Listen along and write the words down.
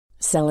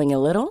Selling a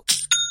little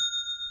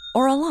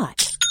or a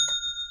lot?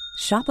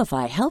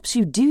 Shopify helps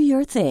you do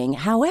your thing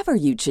however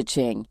you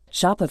cha-ching.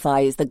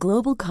 Shopify is the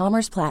global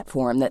commerce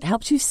platform that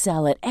helps you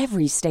sell at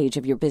every stage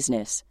of your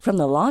business. From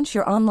the launch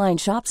your online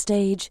shop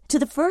stage to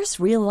the first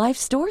real-life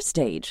store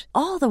stage,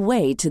 all the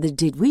way to the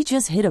did we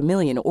just hit a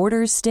million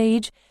orders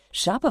stage.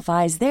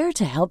 Shopify is there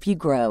to help you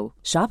grow.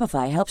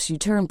 Shopify helps you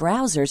turn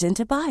browsers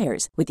into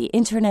buyers with the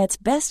internet's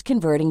best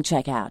converting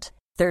checkout.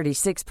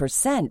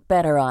 36%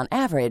 better on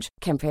average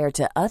compared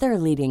to other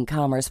leading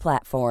commerce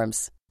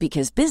platforms.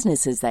 Because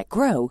businesses that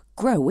grow,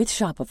 grow with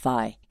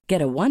Shopify.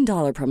 Get a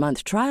 $1 per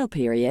month trial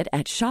period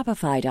at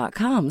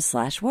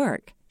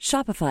shopify.com/work.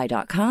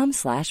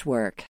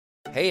 Shopify.com/work.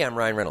 Hey, I'm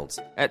Ryan Reynolds.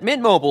 At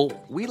Mint Mobile,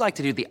 we like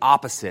to do the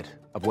opposite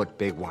of what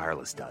Big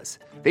Wireless does.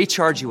 They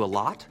charge you a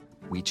lot,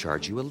 we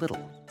charge you a little.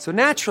 So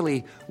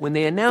naturally, when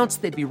they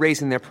announced they'd be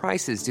raising their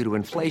prices due to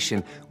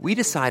inflation, we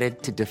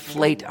decided to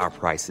deflate our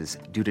prices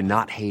due to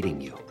not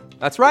hating you.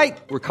 That's right.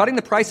 We're cutting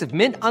the price of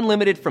Mint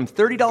Unlimited from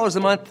 $30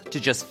 a month to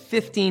just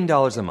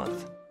 $15 a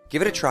month.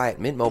 Give it a try at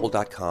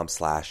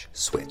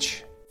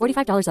mintmobile.com/switch.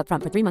 $45 up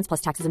front for 3 months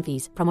plus taxes and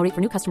fees. Promo rate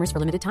for new customers for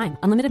limited time.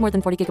 Unlimited more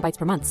than 40 gigabytes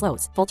per month.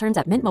 Slows full terms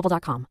at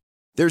mintmobile.com.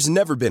 There's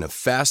never been a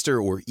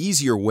faster or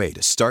easier way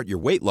to start your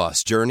weight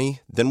loss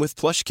journey than with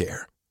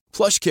PlushCare.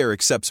 PlushCare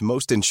accepts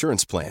most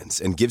insurance plans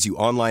and gives you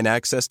online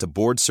access to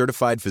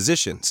board-certified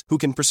physicians who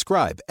can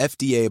prescribe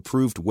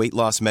FDA-approved weight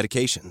loss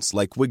medications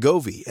like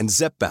Wegovy and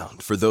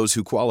Zepbound for those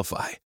who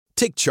qualify.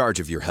 Take charge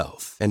of your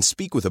health and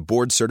speak with a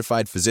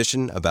board-certified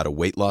physician about a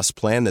weight loss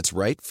plan that's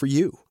right for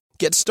you.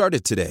 Get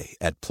started today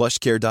at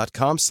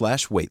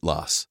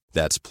plushcare.com/weight-loss.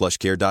 That's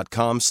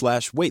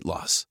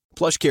plushcare.com/weight-loss.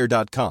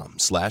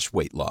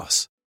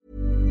 plushcare.com/weight-loss.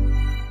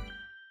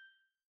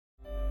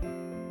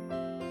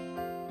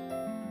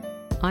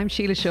 I'm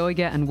Sheila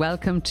Shoiga and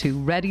welcome to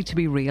Ready to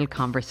Be Real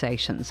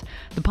Conversations,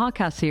 the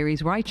podcast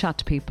series where I chat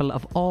to people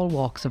of all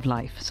walks of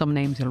life. Some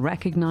names you'll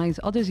recognise,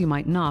 others you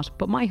might not,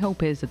 but my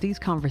hope is that these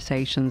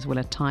conversations will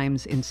at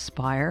times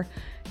inspire,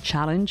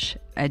 challenge,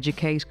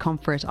 educate,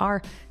 comfort,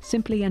 or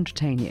simply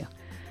entertain you.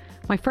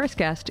 My first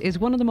guest is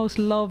one of the most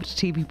loved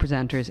TV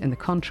presenters in the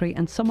country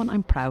and someone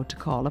I'm proud to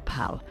call a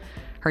pal.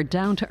 Her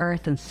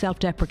down-to-earth and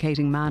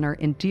self-deprecating manner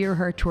endear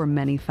her to her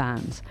many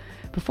fans.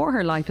 Before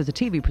her life as a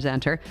TV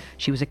presenter,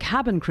 she was a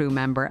cabin crew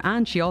member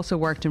and she also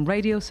worked in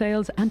radio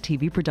sales and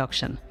TV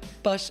production.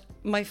 But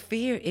my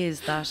fear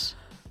is that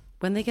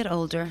when they get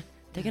older,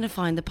 they're going to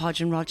find the Podge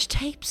and Rog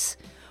tapes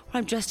where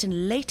I'm dressed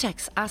in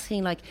latex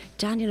asking like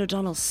Daniel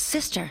O'Donnell's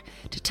sister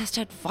to test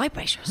out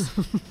vibrators.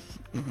 Do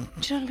you know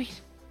what I mean?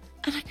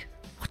 And like,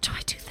 what do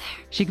I do there?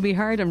 She can be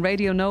heard on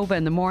Radio Nova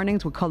in the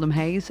mornings with Colm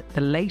Hayes.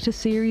 The latest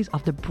series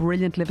of the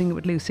brilliant Living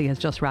with Lucy has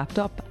just wrapped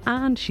up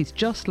and she's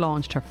just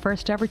launched her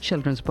first ever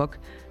children's book,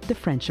 The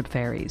Friendship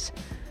Fairies.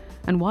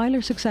 And while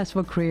her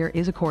successful career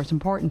is of course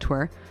important to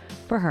her,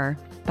 for her,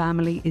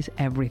 family is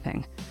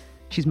everything.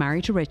 She's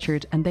married to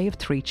Richard and they have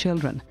 3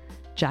 children.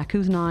 Jack,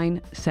 who's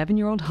 9,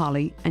 7-year-old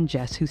Holly and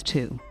Jess, who's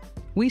 2.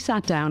 We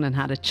sat down and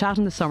had a chat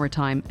in the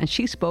summertime and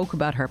she spoke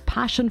about her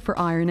passion for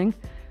ironing,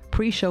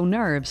 pre-show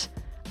nerves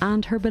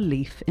and her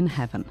belief in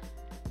heaven.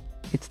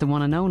 It's the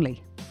one and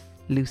only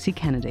Lucy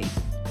Kennedy.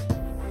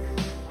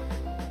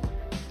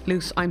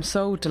 Luce, I'm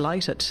so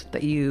delighted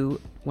that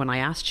you, when I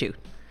asked you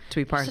to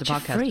be part of the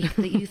podcast. Such a freak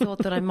that you thought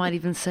that I might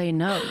even say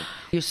no.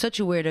 You're such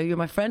a weirdo. You're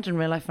my friend in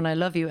real life and I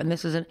love you. And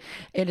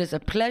it is a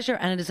pleasure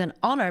and it is an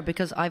honour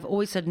because I've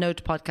always said no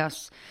to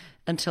podcasts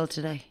until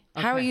today.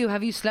 Okay. How are you?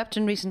 Have you slept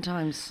in recent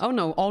times? Oh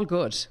no, all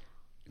good.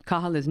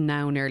 Cathal is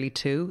now nearly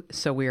 2,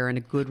 so we are in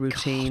a good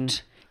routine.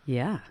 God.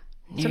 Yeah.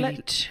 So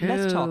let's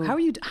talk. How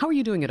are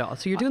you doing it all?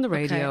 So you're doing the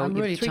radio. Okay, I'm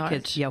really 3 tired.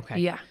 kids. Yeah, okay.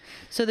 Yeah.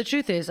 So the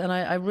truth is, and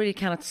I really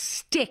cannot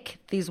stick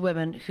these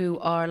women who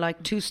are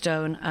like 2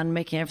 stone and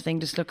making everything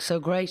just look so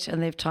great, and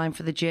they have time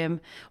for the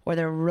gym or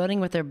they're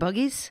running with their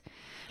buggies.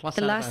 What's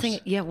the that last about? thing?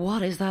 Yeah,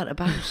 what is that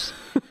about?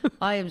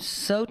 I am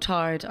so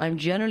tired. I'm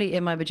generally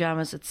in my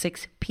pajamas at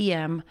 6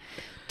 p.m.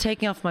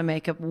 taking off my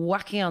makeup,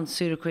 whacking on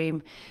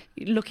Sudocreme,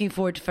 looking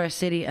forward to Fair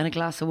City and a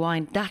glass of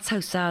wine. That's how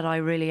sad I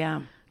really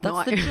am.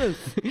 That's the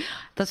truth.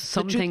 That's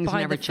some the truth things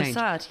behind never the change.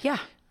 facade. Yeah.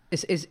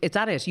 Is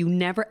that it? You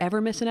never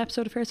ever miss an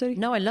episode of Fair City?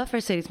 No, I love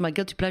Fair City. It's my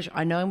guilty pleasure.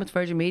 I know I'm with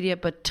Virgin Media,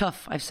 but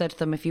tough. I've said to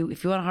them, if you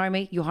want to hire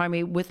me, you hire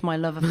me with my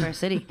love of Fair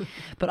City.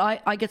 But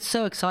I get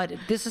so excited.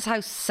 This is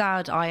how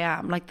sad I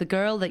am. Like the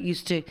girl that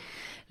used to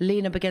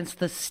lean up against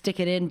the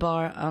stick it in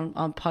bar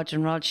on Podge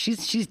and Rod.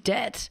 She's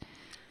dead.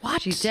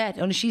 What? She's dead.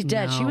 Oh, no, she's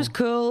dead. No. She was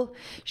cool.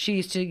 She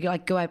used to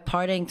like go out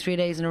partying 3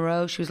 days in a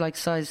row. She was like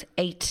size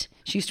 8.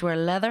 She used to wear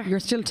leather. You're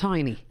still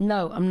tiny.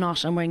 No, I'm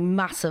not. I'm wearing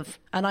massive,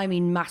 and I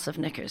mean massive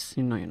knickers.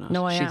 No, you're not.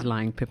 No, I am. She's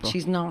lying, people.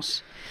 She's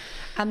not.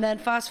 And then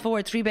fast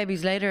forward 3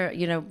 babies later,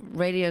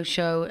 radio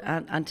show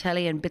and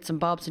telly and bits and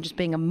bobs and just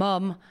being a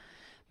mum.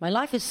 My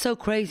life is so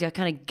crazy. I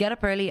kind of get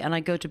up early and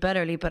I go to bed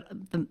early, but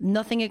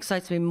nothing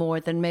excites me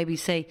more than maybe,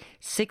 say,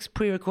 6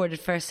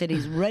 pre-recorded Fair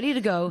Cities ready to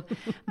go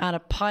and a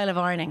pile of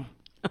ironing.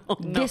 Oh,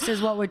 no. This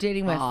is what we're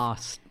dealing with. Oh,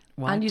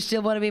 What? And you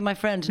still want to be my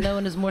friend. No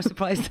one is more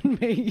surprised than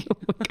me.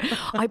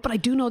 But I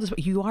do know this.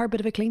 You are a bit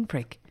of a clean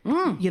freak.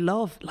 You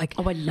love, like,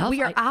 Oh, I love-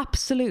 we are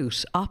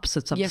absolute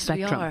opposites of the Yes, we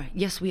spectrum. are.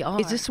 Yes, we are.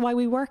 Is this why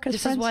we work as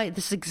This friends? is why.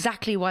 This is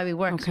exactly why we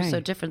work. Okay. We're so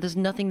different. There's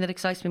nothing that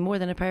excites me more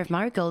than a pair of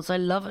marigolds. I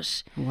love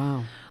it.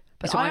 Wow.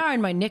 But So I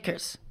iron my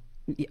knickers.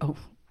 Oh,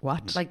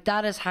 what? Like,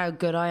 that is how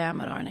good I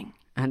am at ironing.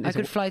 And I is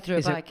could it- fly through a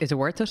is bag. Is it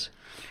worth it?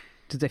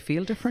 Do they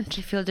feel different?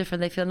 They feel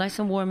different. They feel nice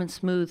and warm and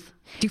smooth.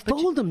 Do you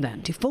fold them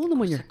then? Do you fold them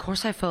when you're... Of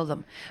course I fold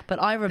them.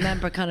 But I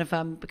remember kind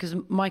of, because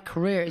my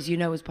career, as you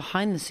know, is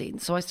behind the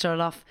scenes. So I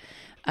started off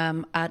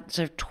at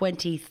sort of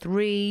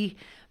 23.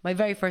 My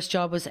very first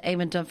job was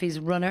Eamon Dunphy's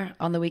runner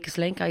on The Weakest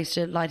Link. I used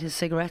to light his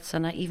cigarettes,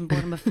 and I even bought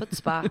him a foot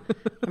spa.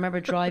 I remember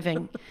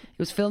driving. It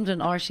was filmed in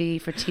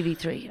RTE for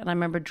TV3. And I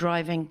remember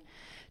driving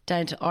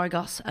down to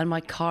Argos, and my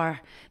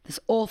car,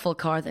 this awful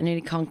car that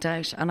nearly conked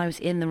out, and I was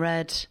in the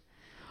red.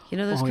 You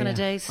know those Oh, kind yeah. of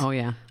days? Oh,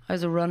 yeah. I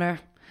was a runner.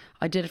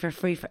 I did it for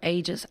free for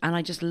ages, and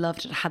I just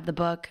loved it. I had the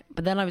bug.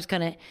 But then I was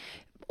kind of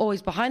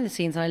always behind the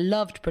scenes, and I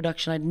loved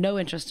production. I had no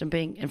interest in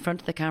being in front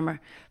of the camera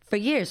for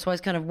years. So I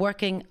was kind of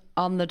working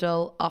on the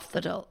dole, off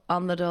the dole,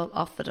 on the dole,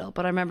 off the dole.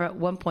 But I remember at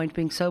one point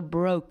being so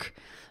broke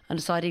and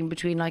deciding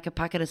between like a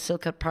packet of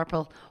Silk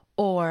Purple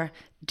or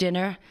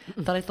dinner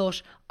that I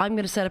thought, I'm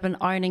going to set up an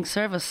ironing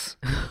service.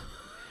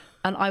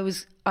 And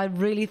I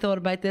really thought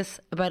about this,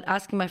 about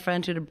asking my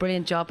friend who had a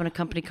brilliant job in a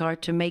company car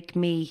to make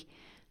me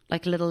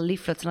like little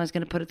leaflets, and I was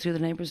going to put it through the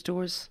neighbours'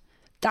 doors.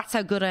 That's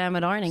how good I am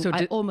at ironing. So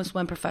I almost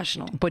went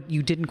professional. But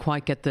you didn't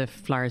quite get the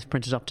flyers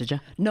printed up, did you?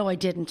 No, I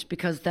didn't,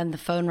 because then the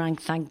phone rang,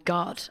 thank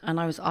God, and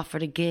I was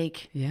offered a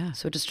gig. Yeah.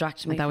 So it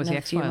distracted me And that for was the the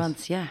next few X-Files?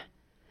 months. Yeah.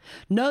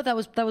 No, that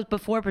was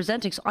before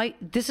presenting. So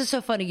this is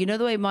so funny. You know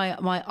the way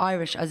my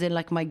Irish, as in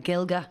like my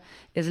Gilga,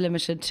 is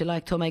limited to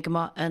like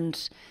Tomegama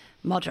and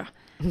Madra.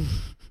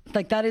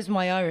 Like, that is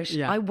my Irish.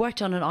 Yeah. I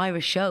worked on an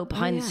Irish show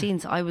behind yeah. the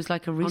scenes. I was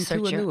like a researcher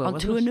Tuanua, on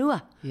wasn't it?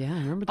 Tuanua. Yeah, I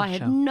remember that I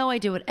had show. no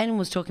idea what anyone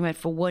was talking about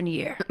for 1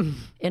 year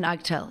in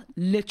Agtel.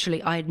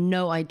 Literally, I had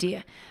no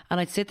idea. And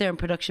I'd sit there in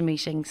production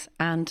meetings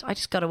and I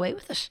just got away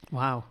with it.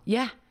 Wow.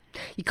 Yeah,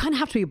 You kind of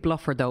have to be a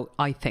bluffer, though,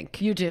 I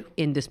think. You do.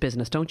 In this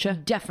business, don't you?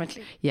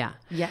 definitely. Yeah.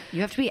 Yeah,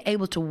 you have to be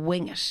able to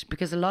wing it,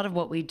 because a lot of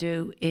what we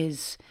do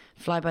is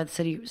fly by the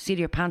seat of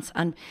your pants,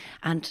 and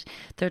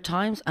there are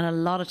times, and a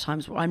lot of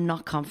times, where I'm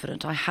not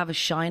confident. I have a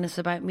shyness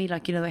about me,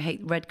 like, you know, I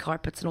hate red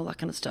carpets and all that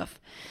kind of stuff,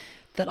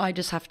 that I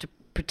just have to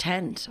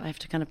pretend. I have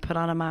to kind of put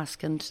on a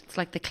mask, and it's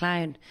like the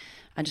clown,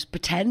 and just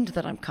pretend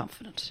that I'm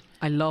confident.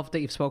 I love that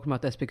you've spoken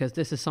about this, because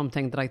this is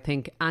something that I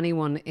think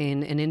anyone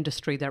in an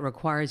industry that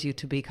requires you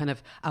to be kind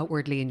of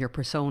outwardly in your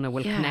persona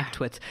will Yeah.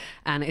 connect with.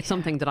 And it's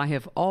something that I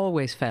have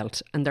always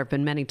felt, and there have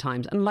been many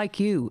times. And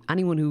like you,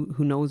 anyone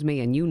who knows me,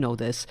 and you know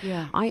this,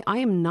 Yeah. I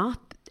am not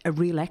a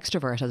real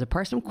extrovert as a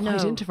person. I'm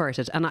quite No.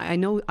 introverted, and I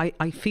know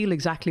I feel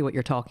exactly what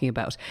you're talking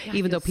about. Yeah, I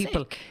Even though feel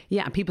people, sick.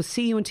 yeah, people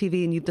see you on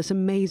TV and you've this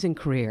amazing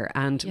career,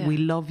 and Yeah. we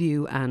love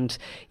you, and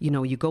you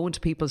know, you go into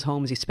people's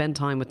homes, you spend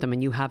time with them,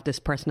 and you have this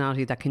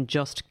personality that can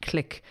just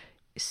click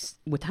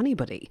with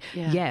anybody.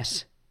 Yeah.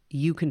 Yet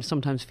you can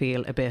sometimes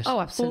feel a bit. Oh,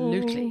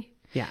 absolutely.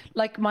 Yeah.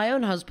 Like, my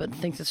own husband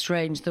thinks it's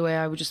strange the way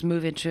I would just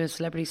move into a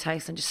celebrity's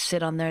house and just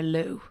sit on their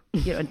loo,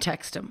 you know, and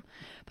text him.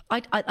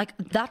 But I like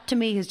that, to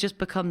me, has just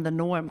become the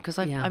norm, because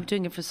Yeah. I'm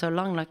doing it for so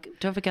long. Like,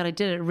 don't forget, I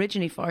did it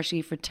originally for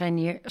RTE for 10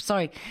 years.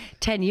 Sorry,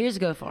 10 years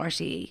ago for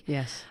RTE.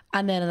 Yes.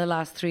 And then in the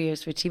last 3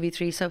 years for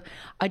TV3. So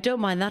I don't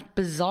mind that.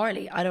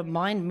 Bizarrely, I don't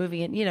mind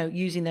moving in, you know,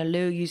 using their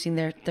loo, using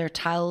their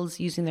towels,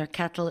 using their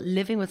kettle,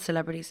 living with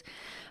celebrities.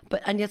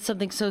 And yet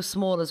something so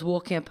small as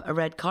walking up a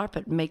red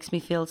carpet makes me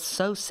feel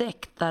so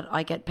sick that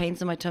I get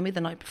pains in my tummy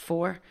the night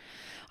before.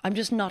 I'm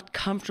just not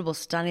comfortable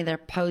standing there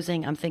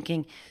posing. I'm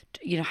thinking,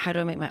 you know, how do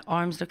I make my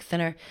arms look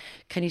thinner?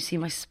 Can you see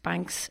my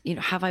Spanx? You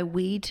know, have I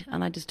weed?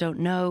 And I just don't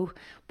know.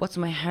 What's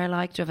my hair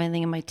like? Do I have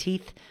anything in my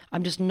teeth?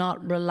 I'm just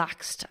not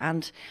relaxed.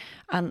 And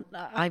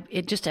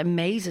it just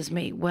amazes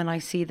me when I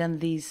see them,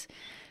 these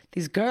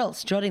girls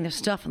strutting their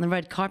stuff on the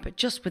red carpet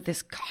just with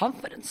this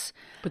confidence.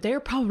 But they're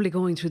probably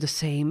going through the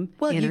same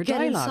Well, inner you get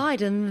dialogue.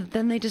 inside and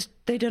then they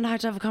don't know how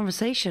to have a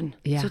conversation.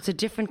 Yeah. So it's a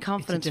different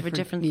confidence for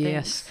different things.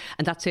 Yes,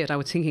 and that's it. I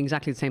was thinking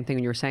exactly the same thing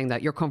when you were saying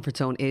that. Your comfort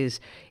zone is,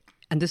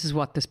 and this is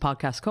what this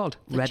podcast is called,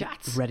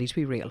 Chats. Ready to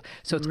be real.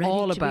 So it's Ready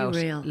all to be about,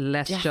 real.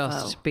 let's Defo.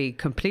 just be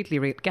completely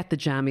real. Get the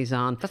jammies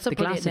on, That's a the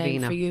glass brilliant of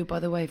name vino. for you, by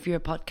the way, for your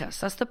podcast.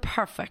 That's the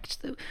perfect.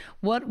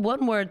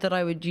 One word that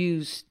I would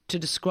use to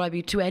describe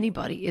you to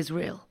anybody is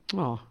real.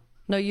 Oh,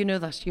 No, you know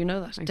that. You know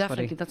that.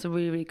 Definitely. buddy. That's a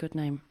really, really good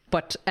name.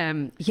 but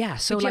yeah.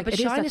 So But, like, but it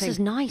is that shyness thing. is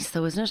nice,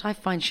 though, isn't it? I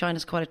find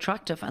shyness quite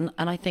attractive, and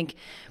I think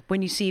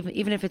when you see,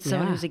 even if it's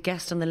someone Yeah. who's a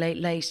guest on the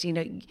Late, you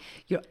know,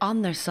 you're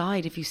on their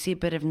side. If you see a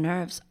bit of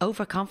nerves,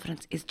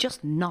 overconfidence is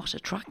just not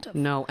attractive.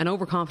 No, and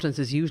overconfidence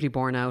is usually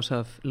born out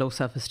of low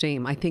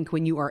self-esteem. I think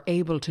when you are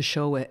able to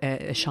show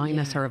a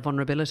shyness or a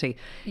vulnerability,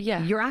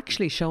 Yeah. you're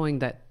actually showing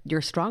that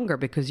you're stronger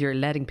because you're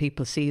letting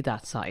people see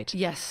that side.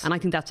 Yes. And I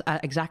think that's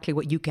exactly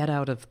what you get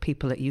out of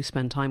people that you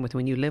spend time with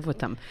when you live with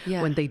them.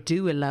 Yeah. When they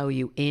do allow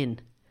you in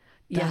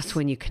That's Yes.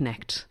 when you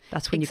connect.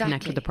 That's when you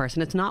connect with the Exactly.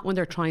 person. It's not when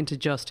they're trying to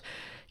just,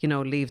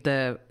 leave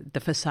the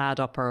facade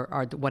up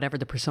or whatever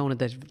the persona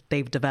that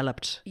they've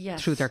developed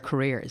Yes. through their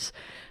careers.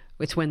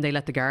 It's when they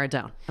let the guard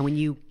down. And when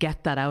you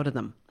get that out of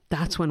them,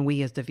 that's when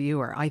we as the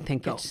viewer, I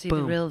think, Get go, to see boom.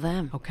 the real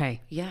them.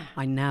 Okay. Yeah.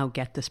 I now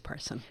get this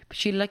person. But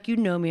she, like, you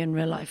know me in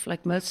real life.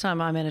 Like, most of the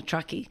time I'm in a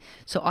trackie.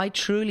 So I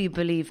truly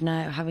believe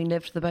now, having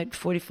lived with about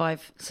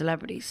 45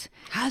 celebrities.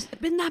 Has it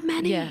been that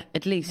many? Yeah,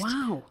 at least.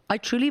 Wow. I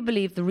truly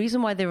believe the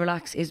reason why they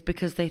relax is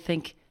because they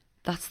think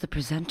that's the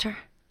presenter.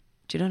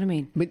 Do you know what I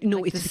mean? But no,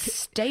 Like, it's the because-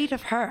 state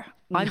of her.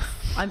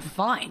 I'm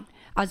fine.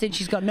 As in,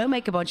 she's got no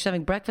makeup on. She's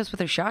having breakfast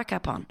with her shower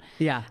cap on.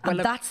 Yeah. And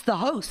Well, that's the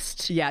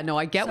host. Yeah, no,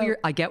 I get So-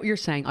 what you're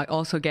saying. I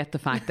also get the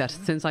fact that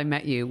since I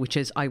met you, which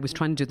is I was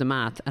trying to do the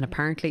math, and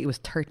apparently it was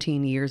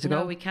 13 years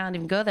ago. No, we can't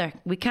even go there.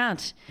 We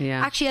can't.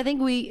 Yeah. Actually, I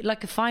think we,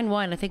 like a fine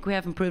wine, I think we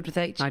have improved with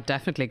age. I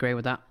definitely agree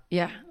with that.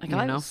 Yeah. Like You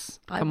I know, was,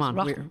 I come was on,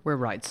 rocking. we're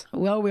rights.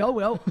 Well, we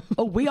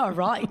are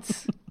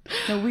right.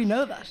 No, we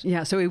know that.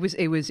 Yeah, so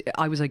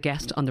I was a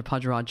guest on the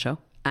Podgerod show,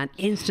 and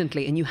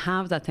instantly, and you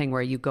have that thing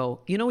where you go,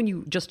 when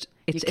you just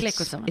it's, click it's,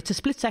 with someone. It's a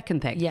split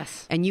second thing.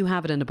 Yes. And you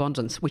have it in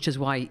abundance, which is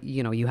why,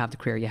 you have the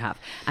career you have.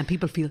 And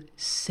people feel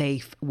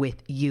safe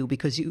with you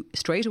because you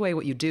straight away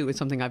what you do is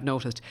something I've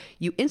noticed.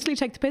 You instantly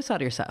take the piss out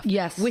of yourself.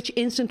 Yes. Which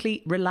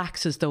instantly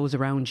relaxes those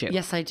around you.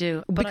 Yes, I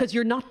do. But Because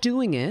you're not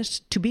doing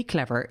it to be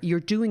clever, you're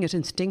doing it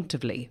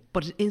instinctively,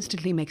 but it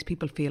instantly makes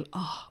people feel,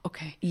 oh,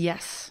 okay,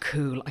 yes.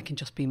 cool, I can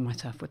just be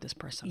myself with this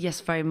person.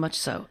 Yes, very much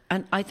so.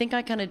 And I think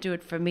I kind of do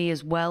it for me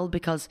as well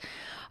because,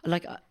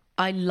 like,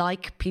 I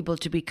like people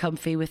to be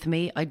comfy with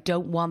me. I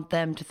don't want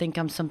them to think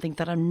I'm something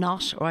that I'm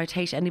not, or I'd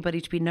hate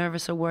anybody to be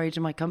nervous or worried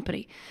in my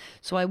company.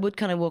 So I would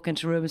kind of walk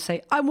into a room and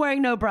say, I'm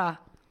wearing no bra.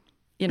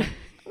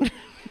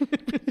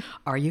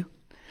 Are you?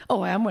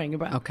 Oh, I am wearing a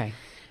bra. Okay,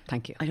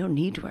 thank you. I don't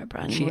need to wear a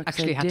bra anymore. She 'cause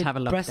actually I had to did have a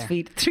look there.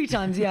 breastfeed 3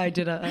 times. Yeah, I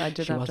did. I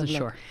did. She have to wasn't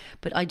have a look. sure.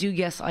 But I do.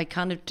 Yes, I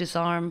kind of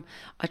disarm.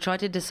 I try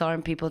to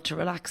disarm people to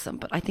relax them.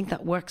 But I think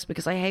that works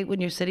because I hate when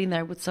you're sitting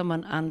there with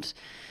someone and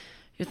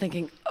you're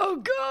thinking, oh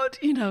God,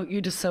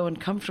 you're just so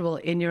uncomfortable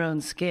in your own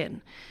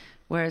skin.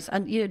 Whereas,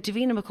 and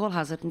Davina McCall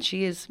has it, and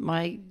she is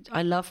I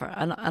love her,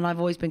 and I've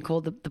always been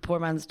called the poor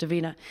man's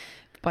Davina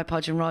by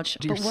Podge and Rog.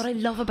 But what I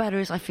love about her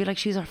is I feel like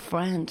she's our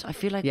friend. I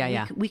feel like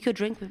we could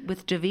drink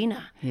with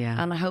Davina. Yeah.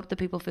 And I hope that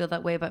people feel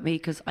that way about me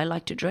because I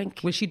like to drink.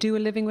 Will she do a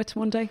living with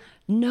one day?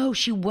 No,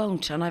 she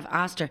won't. And I've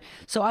asked her.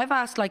 So I've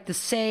asked like the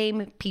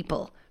same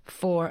people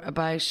for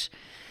about,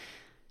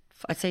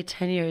 I'd say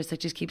 10 years. They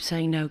just keep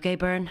saying no. Gay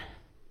Byrne.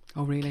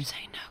 Oh, really?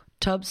 Saying no.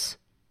 Tubbs.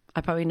 I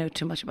probably know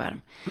too much about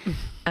him.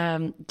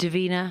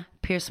 Davina,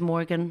 Pierce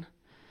Morgan,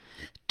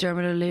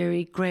 Dermot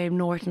O'Leary, Graham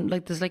Norton.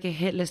 Like there's like a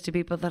hit list of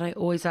people that I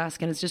always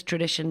ask, and it's just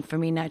tradition for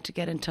me now to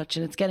get in touch,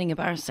 and it's getting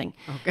embarrassing.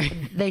 Okay.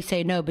 They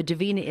say no, but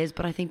Davina is.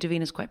 But I think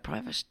Davina's quite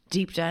private.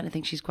 Deep down, I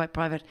think she's quite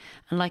private.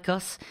 And like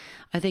us,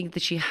 I think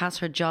that she has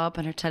her job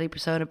and her telly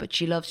persona, but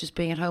she loves just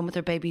being at home with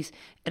her babies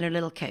in her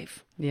little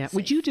cave. Yeah. Safe.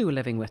 Would you do a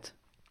living with?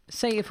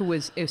 Say if it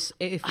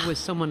was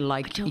someone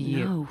like I don't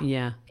you. know.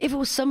 Yeah. If it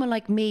was someone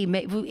like me,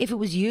 if it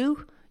was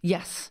you,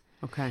 yes.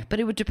 Okay.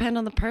 But it would depend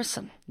on the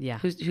person. Yeah.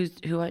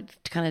 Who I'd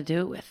kind of do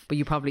it with. But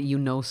you probably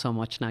know so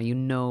much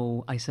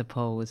now. I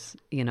suppose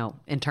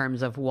in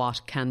terms of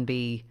what can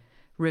be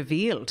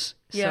revealed.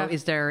 Yeah.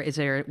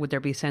 So would there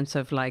be a sense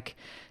of like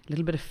a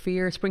little bit of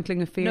fear,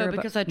 sprinkling of fear? No,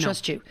 because I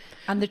trust you.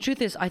 And the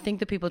truth is, I think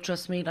that people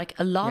trust me. Like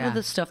a lot Yeah. of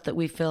the stuff that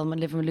we film and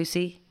Living with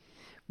Lucy,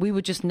 we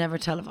would just never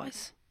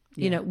televise.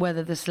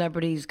 Whether the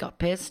celebrities got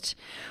pissed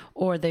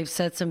or they've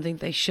said something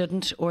they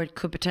shouldn't, or it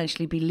could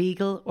potentially be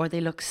legal, or they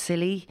look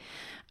silly.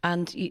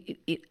 And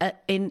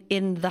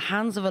in the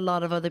hands of a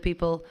lot of other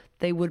people,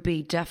 they would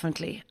be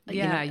definitely.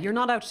 Yeah, you're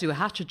not out to do a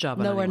hatchet job.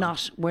 on No, we're anyone.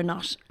 not. We're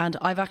not. And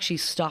I've actually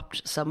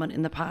stopped someone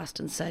in the past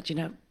and said,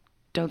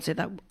 don't say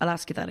that. I'll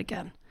ask you that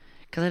again.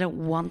 Because I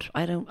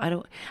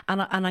don't.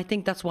 And I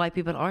think that's why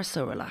people are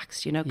so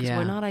relaxed, because Yeah.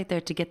 we're not out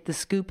there to get the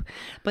scoop.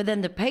 But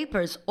then the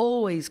papers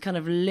always kind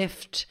of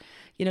lift,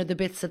 the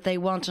bits that they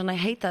want. And I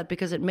hate that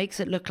because it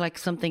makes it look like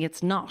something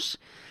it's not.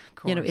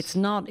 It's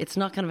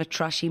not kind of a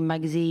trashy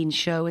magazine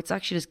show. It's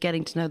actually just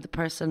getting to know the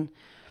person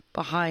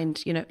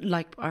behind,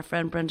 like our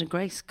friend Brendan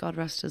Grace, God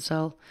rest his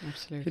soul,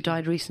 Absolutely. who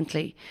died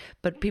recently.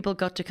 But people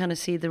got to kind of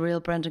see the real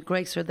Brendan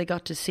Grace, or they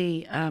got to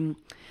see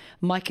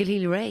Michael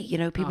Healy-Rae.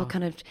 People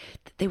kind of,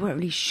 they weren't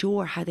really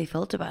sure how they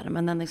felt about him.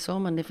 And then they saw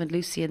him on Living with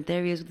Lucy, and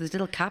there he is with his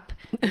little cap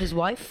and his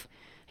wife.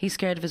 He's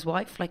scared of his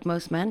wife, like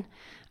most men.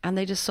 And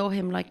they just saw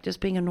him like just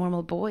being a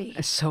normal boy.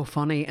 It's so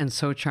funny and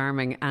so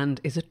charming. And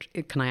is it?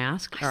 Can I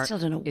ask? I still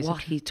don't know is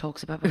what it- he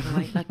talks about, by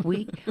the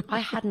way. I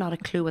had not a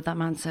clue what that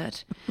man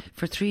said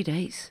for 3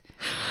 days.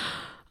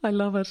 I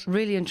love it.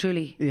 Really and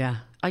truly. Yeah.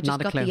 I just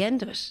not a got clue. the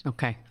end of it.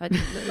 Okay.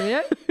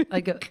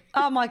 I go,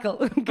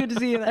 Michael, good to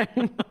see you there.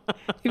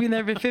 You've been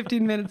there for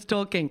 15 minutes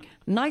talking.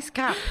 Nice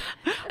cap.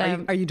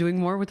 Are you doing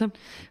more with him?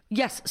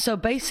 Yes. So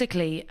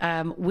basically,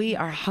 we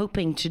are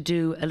hoping to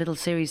do a little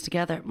series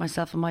together,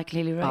 myself and Michael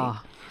Healy-Rae.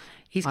 Ah,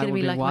 He's I going to will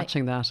be be like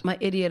watching that. my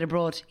idiot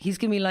abroad. He's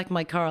going to be like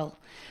my Carl.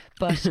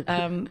 But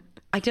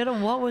I don't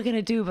know what we're going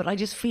to do, but I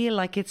just feel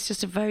like it's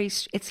just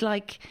it's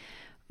like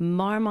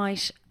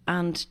Marmite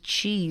and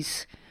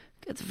cheese.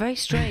 It's very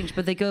strange,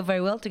 but they go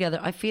very well together.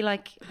 I feel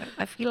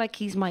like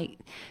he's my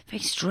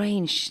very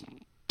strange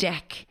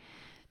deck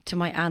to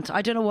my aunt.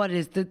 I don't know what it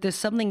is. There's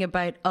something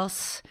about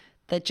us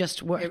that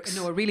just works.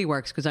 No, it really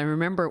works, because I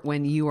remember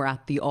when you were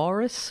at the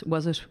Oris,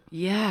 was it?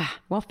 Yeah.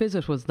 What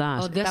visit was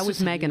that? Oh, this that was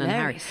Meghan and Harry.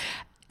 hilarious.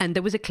 And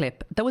there was a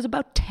clip that was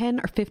about 10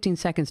 or 15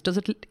 seconds.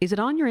 Is it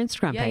on your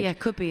Instagram page? Yeah, it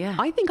could be, yeah.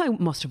 I think I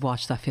must have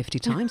watched that 50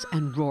 times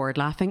and roared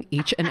laughing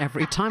each and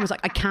every time. I was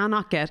like, I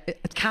cannot get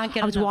it. Can't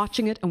get I was enough.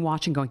 watching it and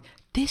watching, going,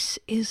 this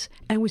is,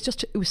 and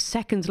it was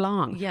seconds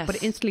long. Yes. But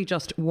it instantly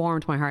just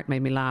warmed my heart,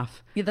 made me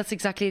laugh. Yeah, that's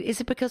exactly it. Is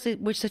it because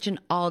we're such an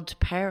odd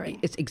pairing?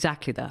 It's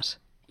exactly that.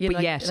 You but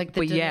like- yet, like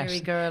the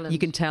Daenerys girl and- you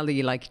can tell that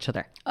you like each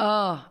other.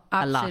 Oh,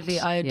 absolutely.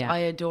 A lot, yeah. I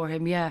adore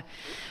him, yeah.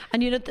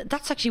 And,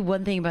 that's actually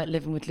one thing about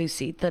living with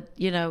Lucy, that,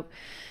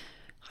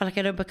 I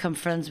don't become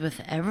friends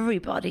with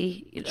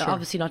everybody. Sure.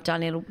 Obviously not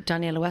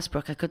Daniela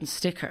Westbrook. I couldn't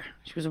stick her.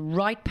 She was a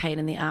right pain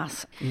in the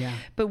ass. Yeah.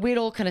 But we'd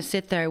all kind of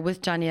sit there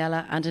with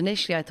Daniela, and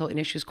initially I thought,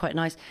 she was quite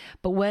nice.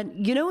 But when,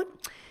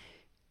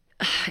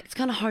 it's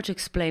kind of hard to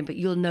explain, but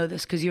you'll know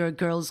this because you're a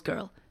girl's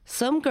girl.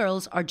 Some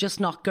girls are just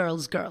not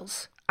girls.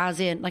 As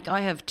in, like,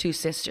 I have two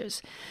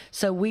sisters.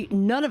 So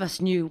none of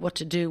us knew what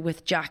to do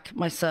with Jack,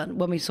 my son,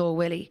 when we saw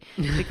Willie,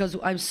 because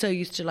I'm so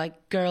used to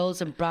like girls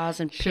and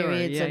bras and Sure,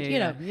 periods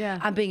yeah.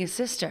 and being a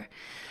sister.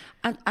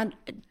 And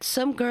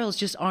some girls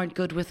just aren't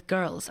good with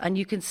girls. And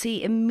you can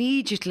see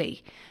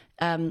immediately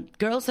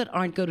girls that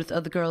aren't good with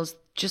other girls,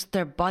 just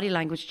their body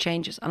language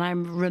changes. And I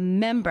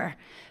remember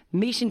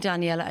meeting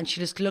Daniela, and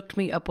she just looked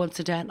me up once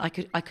and down. I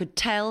could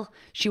tell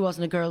she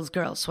wasn't a girl's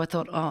girl. So I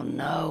thought, oh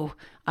no,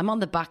 I'm on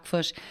the back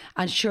foot.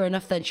 And sure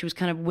enough, then she was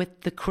kind of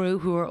with the crew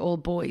who were all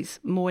boys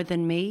more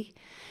than me.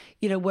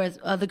 Whereas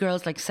other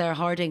girls like Sarah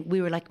Harding,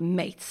 we were like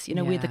mates. We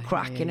had the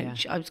crack. Yeah.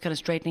 I was kind of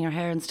straightening her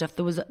hair and stuff.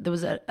 There was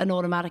an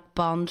automatic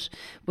bond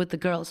with the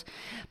girls.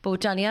 But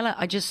with Daniela,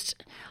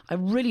 I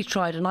really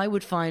tried, and I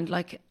would find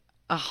like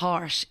a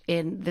heart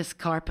in this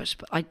carpet.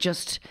 But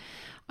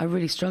I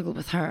really struggled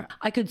with her.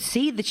 I could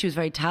see that she was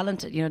very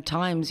talented. At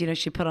times,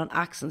 she put on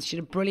accents. She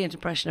had a brilliant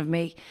impression of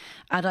me,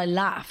 and I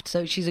laughed.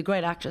 So she's a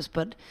great actress,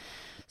 but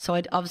so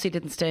I obviously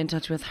didn't stay in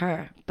touch with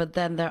her. But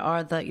then there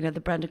are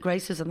the Brenda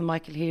Graces and the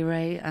Michael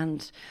Healy,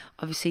 and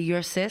obviously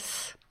your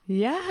sis.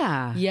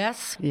 Yeah.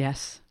 Yes.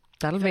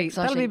 That'll be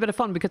a bit of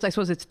fun, because I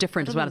suppose it's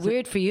different as well. It'll be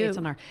weird for you. It's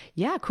on our,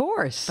 yeah, of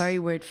course. Very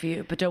weird for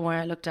you, but don't worry,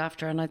 I looked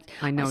after her, and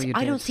I know you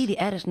I did. don't see the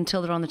edit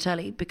until they're on the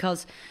telly,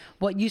 because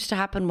what used to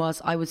happen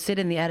was I would sit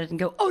in the edit and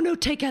go, oh no,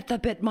 take out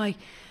that bit, my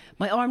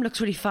arm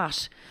looks really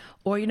fat,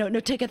 or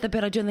no, take out the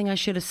bit, I don't think I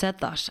should have said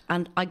that.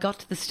 And I got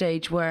to the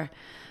stage where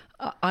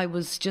I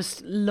was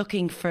just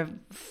looking for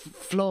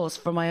flaws,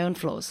 for my own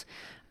flaws,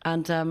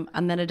 and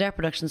then Adair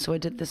Production, so I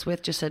did this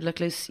with, just said, look,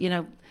 Luce,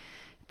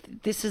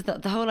 this is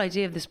the whole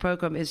idea of this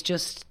program is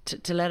just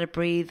to let it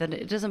breathe, and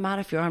it doesn't matter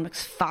if your arm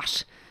looks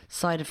fat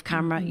side of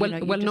camera.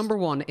 Well, number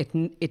one,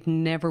 it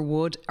never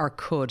would or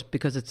could,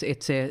 because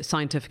it's a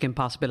scientific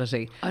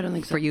impossibility. I don't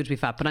think so. For you to be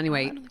fat, but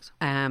anyway. I don't think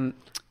so.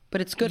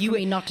 But it's good for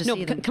me not to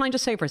see them. Can I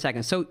just say for a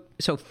second?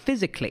 So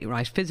physically,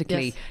 right?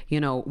 Physically,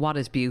 Yes. What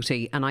is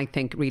beauty? And I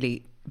think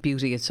really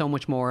beauty is so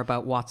much more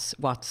about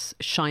what's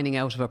shining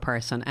out of a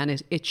person, and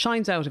it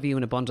shines out of you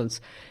in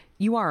abundance.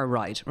 You are a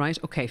ride, right?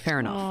 Okay, fair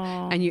enough.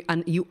 Aww.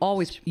 And you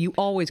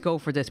always go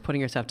for this putting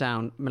yourself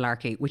down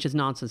malarkey, which is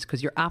nonsense,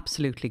 because you're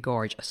absolutely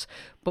gorgeous.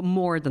 But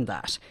more than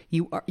that,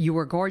 you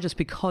are gorgeous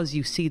because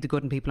you see the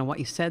good in people, and what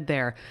you said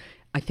there,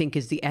 I think,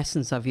 is the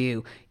essence of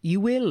you. You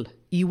will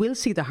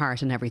see the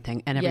heart in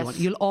everything and everyone.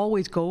 Yes. You'll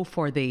always go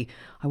for I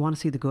want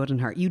to see the good in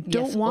her. You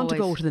don't want to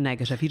go to the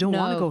negative. You don't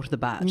want to go to the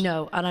bad.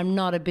 No, and I'm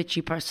not a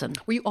bitchy person.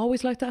 Were you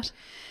always like that?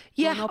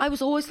 Yeah, I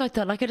was always like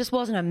that. Like, I just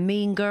wasn't a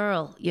mean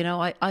girl.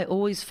 I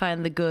always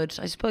found the good.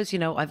 I suppose,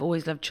 I've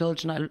always loved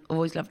children. I've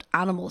always loved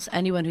animals.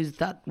 Anyone who's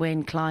that way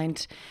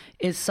inclined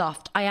is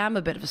soft. I am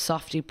a bit of a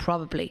softie,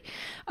 probably.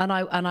 And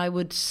I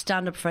would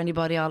stand up for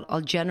anybody.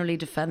 I'll generally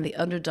defend the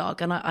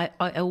underdog. And I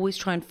always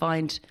try and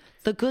find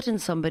the good in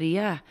somebody,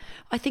 yeah.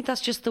 I think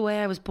that's just the way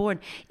I was born.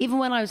 Even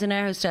when I was an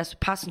air hostess with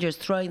passengers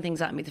throwing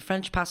things at me, the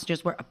French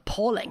passengers were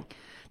appalling.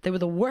 They were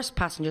the worst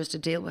passengers to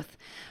deal with.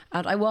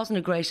 And I wasn't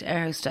a great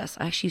air hostess.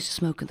 I actually used to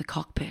smoke in the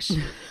cockpit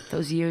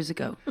those years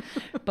ago.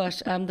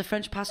 But the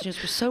French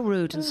passengers were so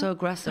rude and so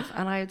aggressive.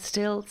 And I'd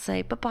still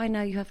say, bye-bye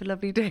now, you have a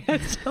lovely day.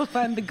 I'd still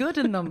find the good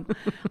in them.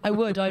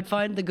 I'd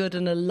find the good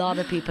in a lot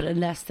of people,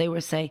 unless they were,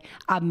 say,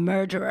 a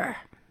murderer.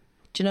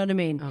 Do you know what I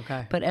mean?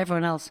 Okay. But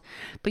everyone else.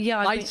 But yeah,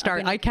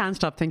 I can't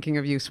stop thinking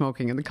of you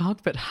smoking in the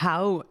cockpit.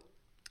 How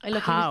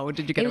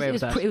did you get away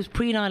with that? It was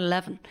pre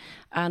 9/11,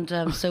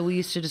 and so we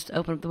used to just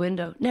open up the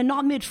window. No,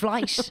 not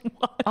mid-flight,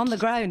 on the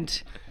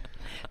ground.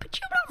 But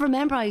you don't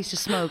remember I used to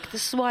smoke.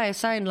 This is why I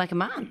sound like a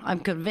man. I'm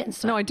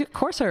convinced. No, I do. Of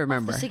course, I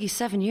remember. Siggy,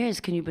 7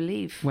 years. Can you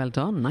believe? Well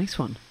done, nice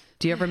one.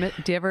 Do you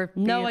ever?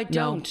 No, I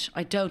don't.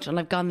 I don't, and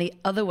I've gone the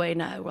other way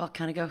now, where I'll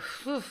kind of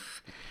go,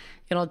 oof.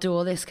 I'll do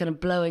all this kind of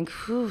blowing.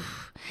 Whew.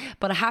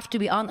 But I have to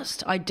be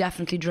honest, I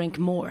definitely drink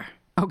more.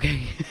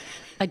 Okay.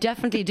 I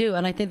definitely do.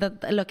 And I think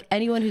that, look,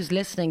 anyone who's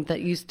listening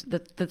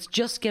that's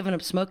just given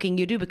up smoking,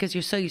 you do because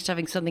you're so used to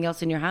having something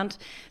else in your hand,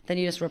 then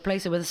you just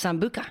replace it with a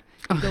Sambuca.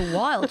 You go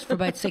wild for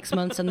about 6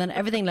 months and then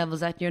everything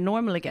levels out and you're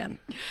normal again.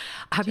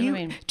 Have Do you you,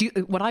 know what I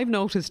mean? what I've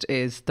noticed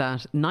is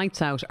that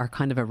nights out are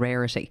kind of a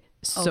rarity.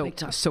 So, big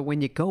time. so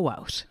when you go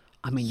out,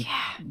 I mean,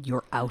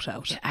 you're out.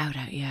 Out,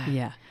 yeah.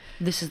 Yeah.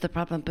 This is the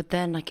problem. But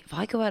then, like, if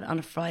I go out on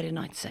a Friday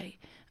night, say,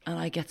 and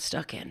I get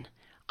stuck in,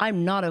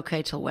 I'm not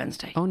okay till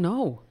Wednesday. Oh,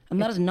 no.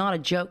 And that is not a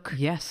joke.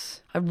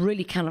 Yes. I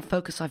really cannot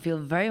focus. I feel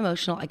very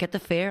emotional. I get the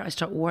fear. I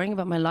start worrying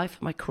about my life,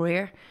 my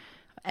career,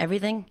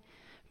 everything,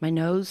 my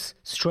nose,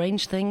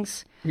 strange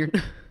things.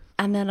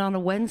 And then on a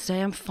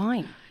Wednesday, I'm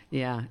fine.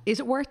 Yeah. Is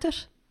it worth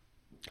it?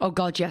 Oh,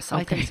 God, yes.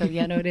 I think so.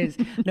 Yeah, no, it is.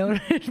 No,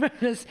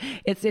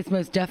 it's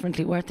most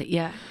definitely worth it.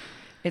 Yeah.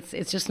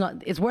 It's just not,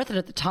 it's worth it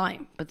at the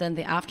time, but then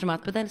the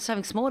aftermath, but then it's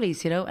having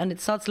smallies, and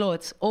it's sod's law.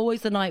 It's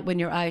always the night when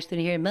you're out, then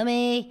you hear,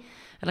 Mummy,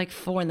 at like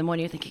 4 a.m,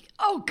 you're thinking,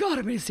 oh God,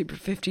 I'm going to sleep for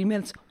 15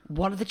 minutes.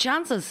 What are the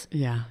chances?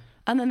 Yeah.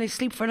 And then they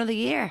sleep for another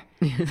year.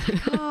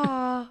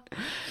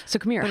 So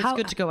come here. But it's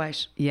good to go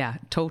out. Yeah,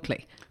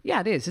 totally.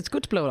 Yeah, it is. It's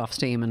good to blow it off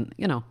steam and,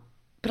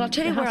 But I'll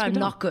tell you it where has to I'm be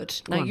done. not good.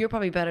 Go Now, on. you're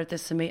probably better at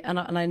this than me. And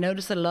I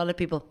notice that a lot of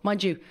people,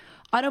 mind you,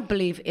 I don't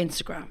believe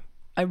Instagram.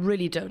 I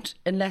really don't.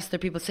 Unless they're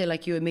people say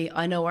like you and me,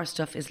 I know our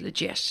stuff is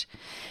legit.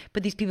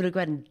 But these people who go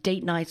out on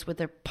date nights with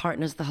their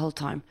partners the whole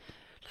time.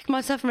 Like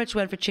myself and Rich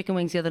went for chicken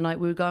wings the other night.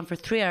 We were gone for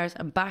 3 hours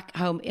and back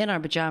home in our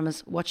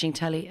pajamas watching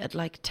telly at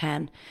like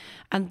 10.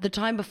 And the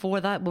time before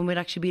that, when we'd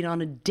actually been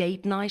on a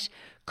date night,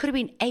 could have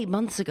been 8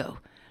 months ago.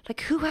 Like,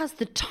 who has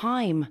the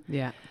time?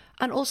 Yeah.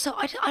 And also,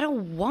 I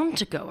don't want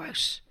to go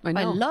out. I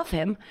know. love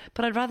him,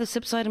 but I'd rather sit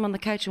beside him on the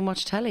couch and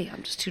watch telly.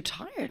 I'm just too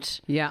tired.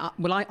 Yeah,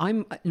 well,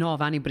 I know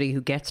of anybody who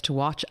gets to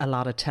watch a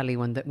lot of telly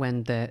when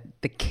the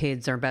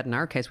kids are in bed. In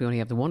our case, we only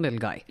have the one little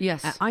guy.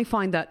 Yes. I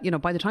find that,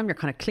 by the time you're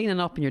kind of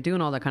cleaning up and you're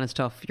doing all that kind of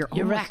stuff,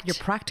 you're wrecked. You're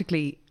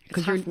practically,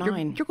 because It's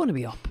 9:30. you're going to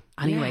be up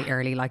anyway Yeah.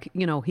 early. Like,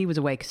 he was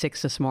awake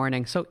 6 this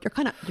morning, so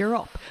you're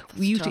up.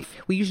 We usually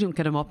don't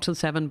get him up till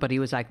 7, but he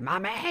was like,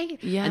 Mommy,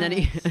 and then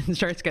he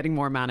starts getting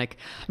more manic.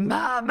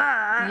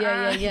 Mama,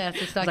 Yeah.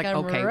 It's like, I'm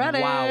okay,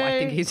 ready. wow,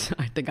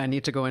 I think I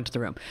need to go into the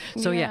room.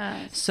 So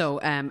Yes.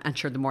 and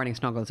sure, the morning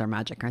snuggles are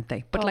magic, aren't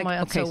they? But Oh my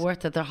God, so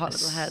worth it. They're hot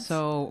little heads.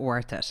 So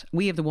worth it.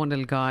 We have the one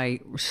little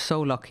guy. We're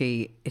so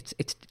lucky. It's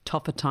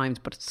tough at times,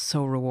 but it's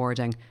so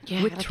rewarding.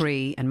 Yeah, with like-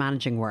 3 and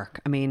managing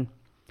work. I mean,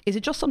 is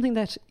it just something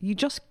that you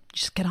just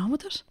get on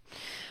with it?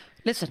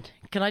 Listen,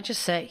 can I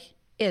just say,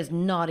 it is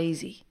not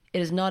easy.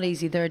 It is not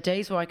easy. There are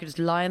days where I could just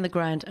lie on the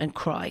ground and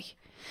cry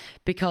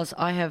because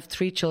I have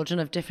 3 children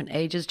of different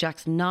ages.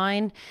 Jack's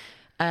 9,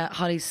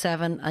 Holly's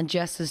 7, and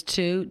Jess is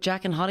 2.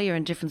 Jack and Holly are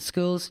in different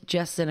schools.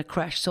 Jess is in a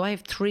creche. So I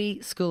have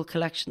 3 school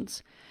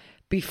collections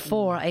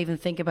before I even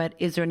think about,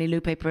 is there any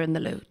loo paper in the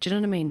loo? Do you know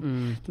what I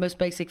mean? The most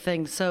basic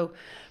thing. So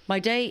my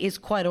day is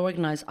quite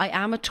organised. I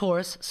am a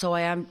Taurus, so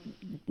I am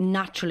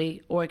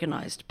naturally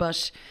organised,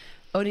 but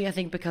only I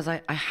think because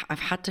I've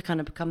had to kind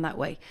of become that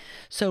way.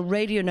 So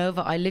Radio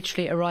Nova, I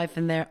literally arrive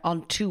in there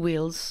on 2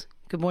 wheels.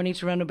 Good morning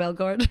to Rano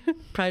Bellegarde,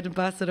 proud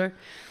ambassador.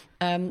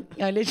 I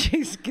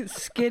literally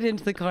skid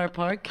into the car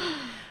park.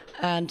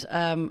 And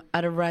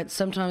at around,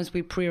 sometimes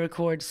we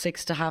pre-record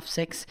 6 to half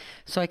 6.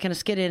 So I kind of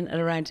skid in at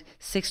around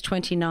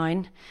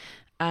 6:29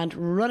 and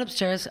run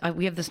upstairs.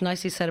 We have this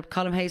nicely set up.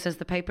 Colin Hayes has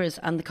the papers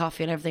and the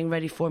coffee and everything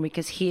ready for me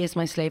because he is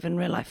my slave in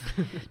real life.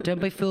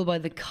 Don't be fooled by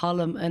the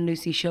Colin and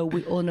Lucy show.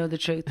 We all know the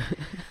truth.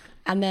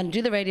 And then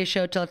do the radio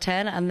show till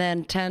 10 and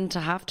then 10 to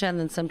half 10.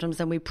 And sometimes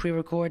then we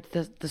pre-record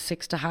the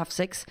 6 to half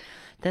 6.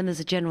 Then there's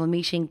a general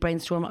meeting,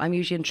 brainstorm. I'm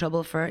usually in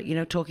trouble for,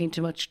 talking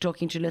too much,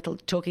 talking too little,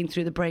 talking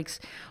through the breaks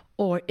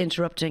or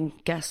interrupting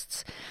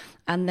guests.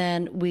 And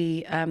then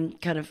we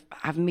kind of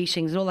have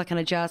meetings and all that kind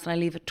of jazz. And I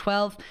leave at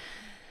 12.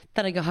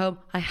 Then I go home.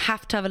 I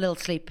have to have a little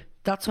sleep.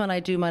 That's when I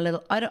do my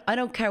little, I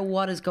don't care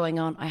what is going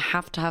on. I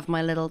have to have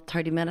my little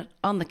 30-minute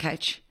on the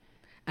couch.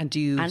 And do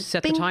you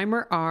set bing. the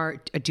timer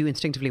or do you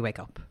instinctively wake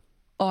up?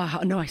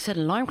 Oh, no, I set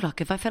an alarm clock.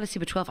 If I fell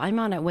asleep at 12, I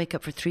might not wake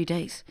up for 3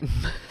 days.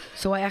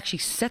 So I actually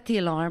set the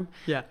alarm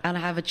and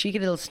I have a cheeky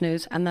little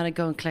snooze and then I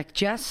go and collect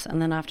Jess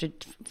and then after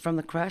from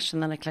the creche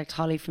and then I collect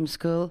Holly from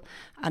school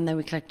and then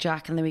we collect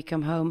Jack and then we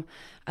come home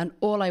and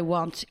all I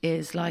want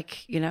is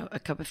like, a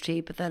cup of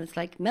tea, but then it's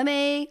like,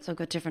 Mummy. So I've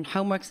got different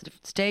homeworks at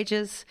different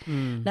stages.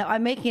 Now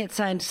I'm making it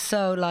sound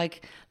so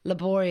like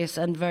laborious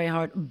and very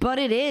hard, but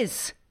it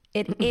is.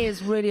 It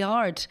is really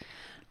hard.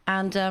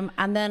 And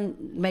then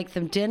make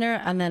them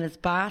dinner and then it's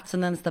baths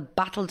and then it's the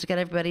battle to get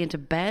everybody into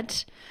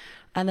bed.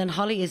 And then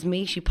Holly is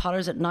me. She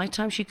potters at night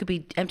time. She could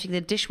be emptying the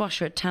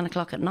dishwasher at 10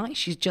 o'clock at night.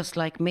 She's just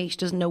like me. She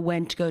doesn't know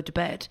when to go to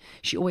bed.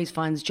 She always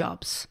finds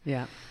jobs.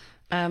 Yeah.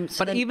 So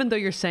But then, even though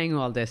you're saying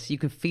all this, you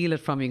can feel it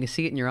from you. You can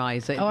see it in your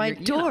eyes. I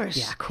adore it.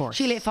 Yeah, of course.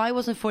 Sheila, if I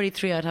wasn't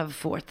 43, I'd have a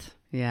 4th.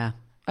 Yeah.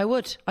 I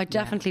would. I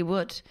definitely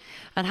would.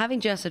 And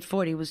having Jess at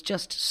 40 was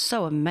just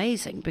so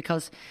amazing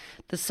because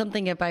there's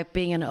something about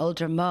being an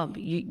older mum.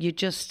 You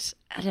just,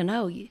 I don't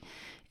know,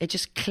 it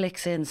just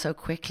clicks in so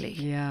quickly.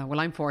 Yeah, well,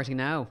 I'm 40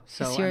 now,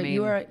 so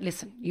you are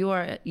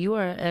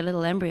a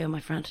little embryo, my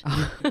friend.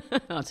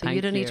 Oh, so you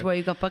don't need to worry,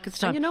 you've got buckets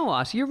time. And you know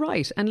what? You're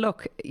right. And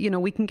look,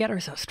 we can get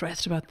ourselves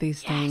stressed about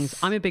these things.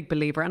 I'm a big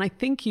believer, and I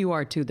think you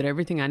are too, that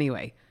everything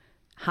anyway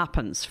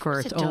happens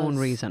for its own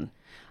reason.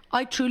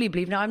 I truly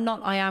believe.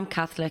 Now, I am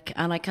Catholic,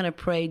 and I kind of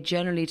pray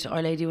generally to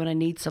Our Lady when I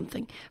need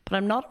something, but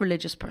I'm not a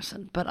religious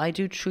person. But I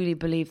do truly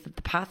believe that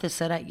the path is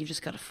set out. You've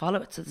just got to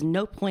follow it. So there's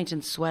no point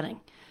in sweating.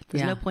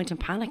 There's no point in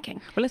panicking.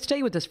 Well, let's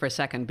stay with this for a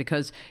second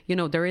because,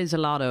 there is a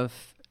lot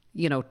of,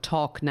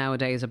 talk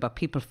nowadays about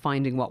people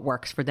finding what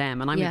works for them.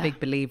 And I'm a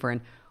big believer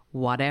in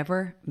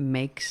whatever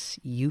makes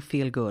you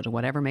feel good or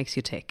whatever makes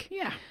you tick.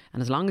 Yeah.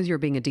 And as long as you're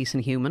being a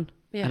decent human,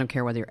 I don't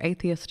care whether you're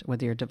atheist,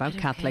 whether you're devout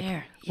Catholic,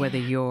 whether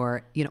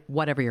you're,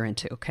 whatever you're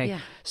into. Okay. Yeah.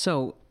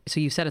 So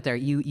you said it there.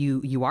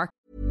 You are.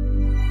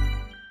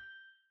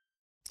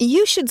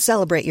 You should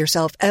celebrate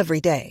yourself every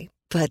day,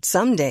 but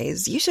some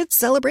days you should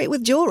celebrate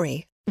with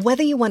jewelry.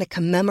 Whether you want to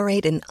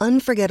commemorate an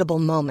unforgettable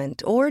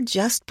moment or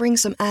just bring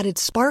some added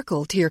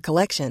sparkle to your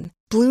collection,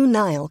 Blue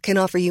Nile can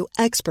offer you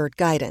expert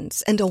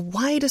guidance and a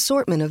wide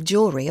assortment of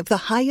jewelry of the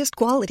highest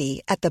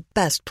quality at the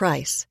best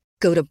price.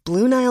 Go to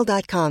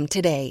BlueNile.com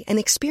today and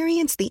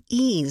experience the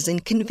ease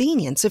and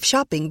convenience of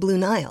shopping Blue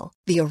Nile,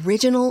 the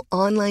original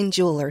online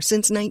jeweler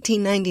since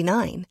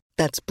 1999.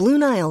 That's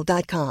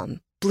BlueNile.com.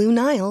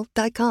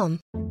 BlueNile.com.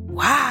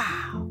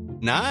 Wow.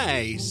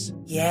 Nice.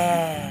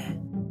 Yeah.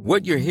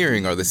 What you're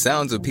hearing are the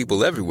sounds of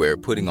people everywhere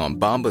putting on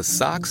Bombas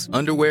socks,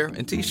 underwear,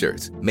 and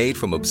T-shirts made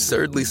from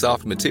absurdly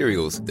soft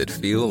materials that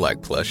feel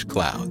like plush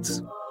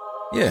clouds.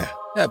 Yeah,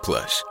 that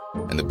plush.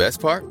 And the best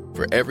part?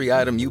 For every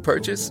item you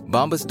purchase,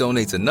 Bombas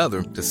donates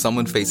another to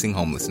someone facing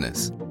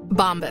homelessness.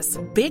 Bombas.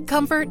 Big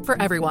comfort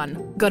for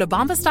everyone. Go to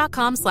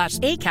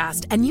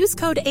bombas.com/ACAST and use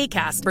code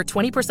ACAST for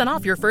 20%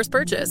 off your first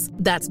purchase.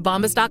 That's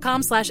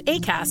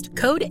bombas.com/ACAST.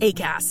 Code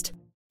ACAST.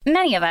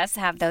 Many of us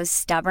have those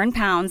stubborn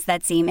pounds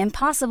that seem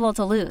impossible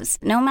to lose,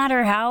 no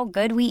matter how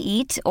good we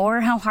eat or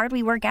how hard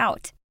we work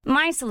out.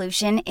 My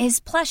solution is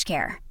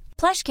PlushCare.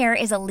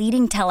 PlushCare is a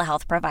leading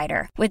telehealth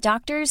provider with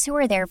doctors who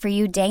are there for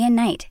you day and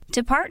night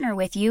to partner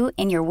with you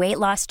in your weight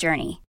loss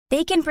journey.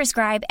 They can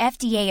prescribe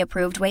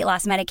FDA-approved weight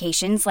loss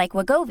medications like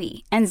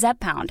Wegovy and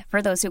Zepbound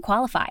for those who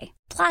qualify.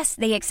 Plus,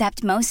 they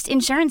accept most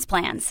insurance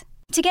plans.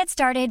 To get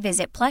started,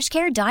 visit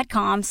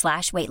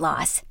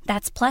plushcare.com/weightloss.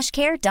 That's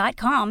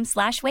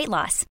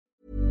plushcare.com/weightloss.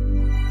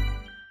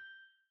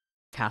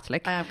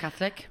 Catholic. I am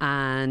Catholic.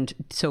 And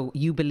so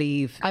you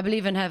believe... I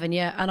believe in heaven,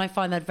 yeah. And I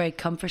find that very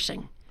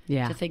comforting.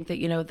 Yeah. To think that,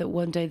 that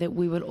one day that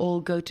we will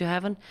all go to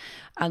heaven.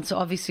 And so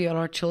obviously all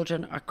our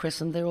children are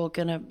christened. They're all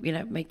going to,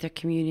 make their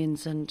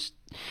communions.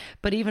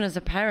 But even as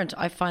a parent,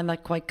 I find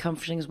that quite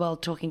comforting as well,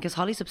 talking, because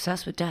Holly's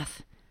obsessed with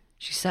death.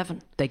 She's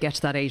 7. They get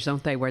to that age,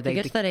 don't they? Where they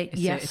get to that age,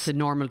 yes. It's a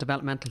normal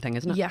developmental thing,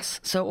 isn't it? Yes.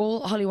 So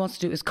all Holly wants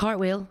to do is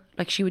cartwheel.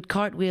 Like she would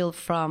cartwheel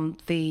from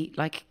the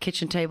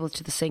kitchen table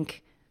to the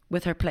sink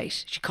with her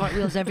plate. She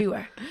cartwheels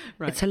everywhere.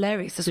 Right. It's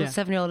hilarious. That's what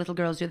 7-year-old little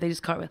girls do. They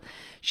just cartwheel.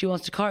 She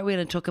wants to cartwheel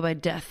and talk about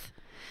death.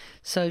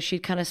 So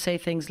she'd kind of say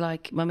things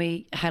like,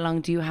 "Mummy, how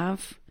long do you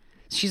have?"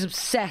 She's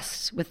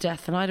obsessed with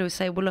death. And I'd always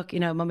say, well, look,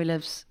 Mummy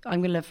lives, I'm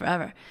going to live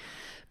forever.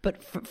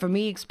 But for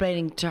me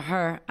explaining to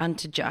her and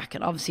to Jack,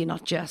 and obviously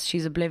not Jess,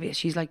 she's oblivious.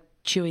 She's like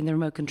chewing the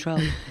remote control.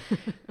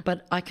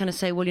 But I kind of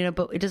say, well,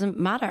 but it doesn't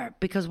matter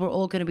because we're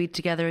all going to be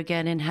together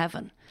again in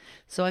heaven.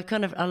 So I've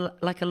kind of,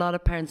 like a lot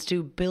of parents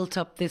do, built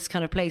up this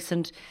kind of place.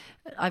 And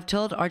I've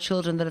told our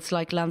children that it's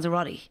like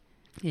Lanzarote.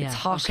 Yeah, it's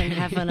hot in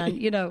heaven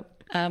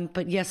and,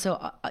 but yeah, so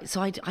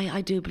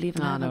I do believe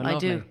in heaven. I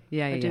do.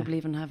 Yeah, I do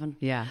believe in heaven.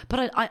 Yeah.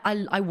 But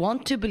I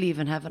want to believe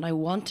in heaven. I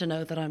want to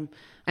know that I'm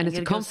it's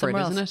a comfort,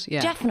 isn't it?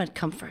 Yeah. Definite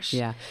comfort.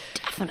 Yeah.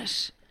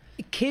 Definite.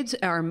 Kids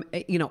are,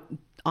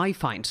 I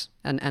find,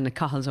 and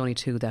Cahill's only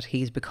 2, that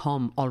he's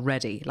become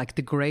already like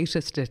the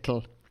greatest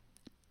little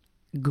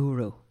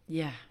guru.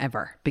 Yeah.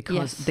 Ever.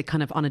 Because they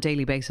kind of on a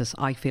daily basis,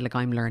 I feel like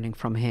I'm learning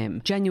from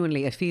him.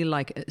 Genuinely, I feel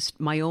like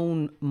my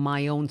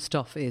own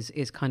stuff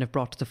is kind of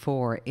brought to the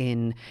fore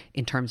in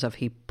terms of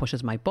he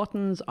pushes my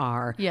buttons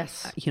or,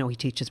 he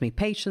teaches me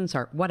patience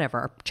or whatever,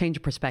 or change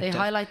of perspective. They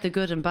highlight the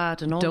good and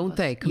bad and all Don't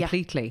they?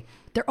 Completely. Yeah.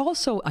 They're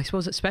also, I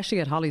suppose,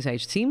 especially at Holly's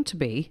age, seem to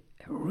be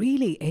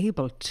really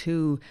able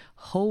to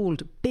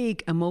hold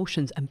big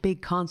emotions and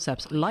big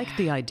concepts like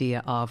the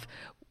idea of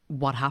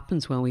what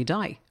happens when we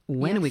die.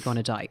 When are we going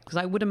to die? Because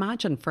I would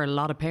imagine for a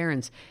lot of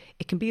parents,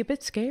 it can be a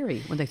bit scary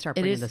when they start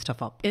bringing this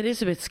stuff up. It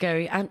is a bit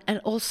scary. And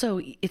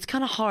also, it's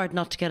kind of hard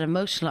not to get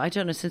emotional. I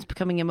don't know, since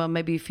becoming a mum,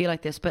 maybe you feel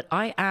like this, but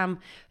I am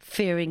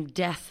fearing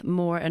death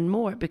more and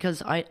more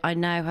because I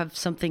now have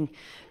something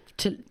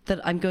that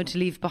I'm going to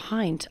leave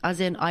behind. As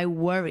in, I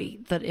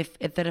worry that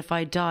if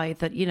I die,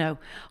 that,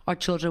 our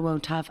children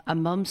won't have a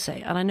mum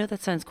say. And I know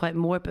that sounds quite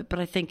morbid, but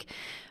I think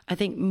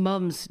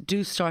mums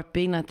do start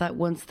being like that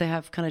once they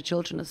have kind of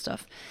children and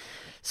stuff.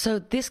 So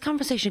this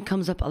conversation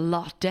comes up a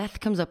lot.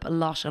 Death comes up a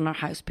lot in our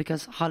house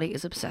because Holly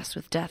is obsessed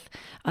with death.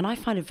 And I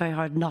find it very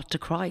hard not to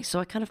cry. So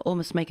I kind of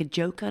almost make a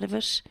joke out of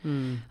it.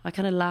 I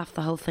kind of laugh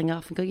the whole thing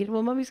off and go, you know,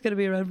 well, Mummy's going to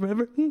be around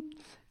forever. You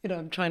know,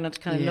 I'm trying not to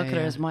kind of look at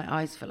her as my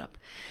eyes fill up.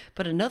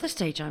 But another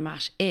stage I'm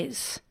at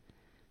is,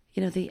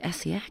 you know, the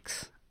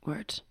sex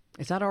word.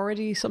 Is that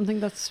already something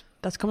that's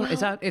coming?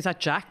 Well, is that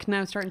Jack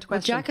now starting to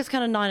question? Well, Jack is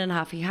kind of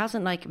 9.5. He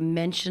hasn't like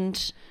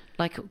mentioned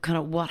like kind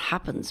of what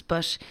happens,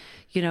 but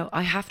you know,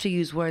 I have to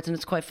use words, and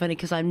it's quite funny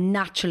because I'm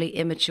naturally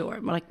immature.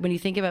 Like when you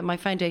think about my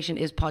foundation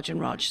is Podge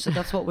and Rog, so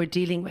that's what we're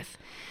dealing with.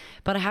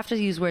 But I have to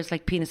use words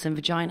like penis and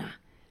vagina,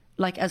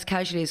 like as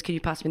casually as, can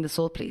you pass me the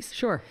salt, please?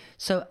 Sure.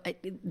 So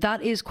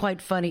that is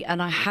quite funny,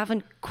 and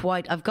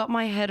I've got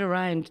my head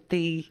around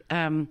the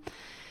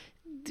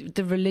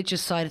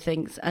religious side of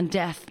things and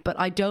death, but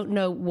I don't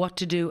know what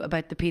to do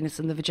about the penis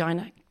and the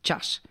vagina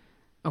chat.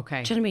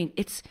 Okay. Do you know what I mean?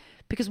 It's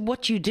because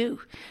what you do,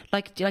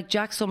 like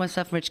Jack saw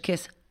myself and Rich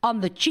kiss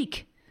on the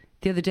cheek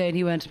the other day, and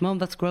he went, "Mum,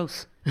 that's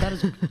gross.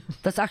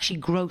 That's actually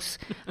gross."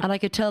 And I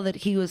could tell that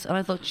he was, and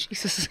I thought,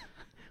 Jesus,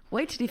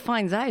 wait till he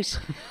finds out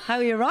how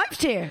he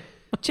arrived here.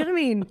 Do you know what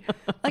I mean?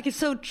 Like, it's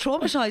so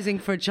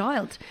traumatizing for a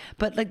child.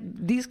 But like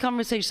these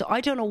conversations, so I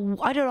don't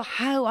know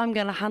how I'm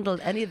going to handle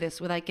any of this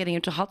without getting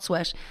into hot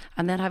sweat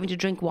and then having to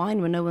drink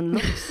wine when no one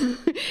looks.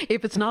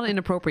 If it's not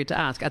inappropriate to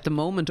ask, at the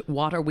moment,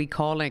 what are we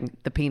calling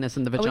the penis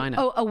and the vagina?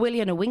 A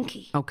willy and a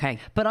winky. Okay.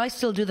 But I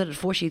still do that at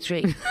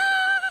 43.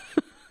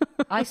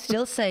 I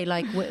still say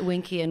like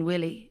winky and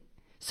willy.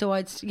 So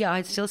I'd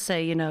still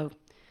say, you know,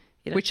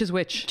 which is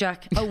which?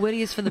 Jack. Oh,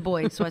 Willie is for the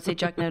boy. So I'd say,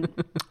 Jack, now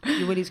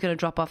your Willie's going to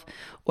drop off.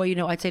 Or, you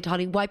know, I'd say to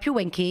Holly, wipe your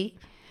winky.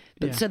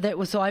 But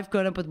so I've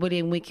grown up with Willie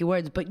and winky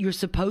words, but you're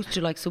supposed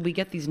to, like, so we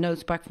get these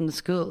notes back from the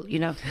school, you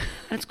know.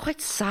 And it's quite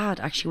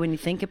sad, actually, when you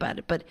think about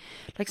it. But,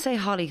 like, say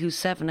Holly, who's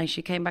 7, and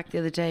she came back the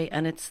other day,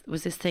 and it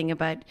was this thing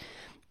about,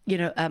 you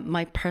know,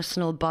 my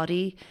personal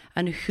body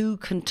and who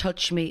can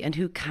touch me and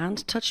who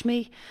can't touch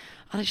me.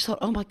 And I just thought,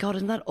 oh my God,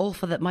 isn't that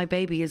awful that my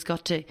baby has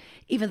got to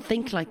even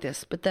think like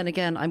this? But then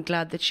again, I'm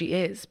glad that she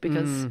is,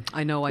 because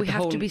I know we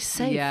have to be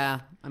safe.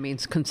 Yeah, I mean,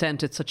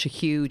 consent, it's such a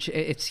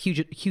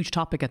huge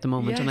topic at the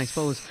moment. Yes. And I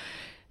suppose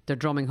they're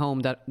drumming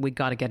home that we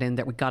got to get in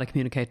there, we got to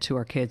communicate to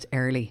our kids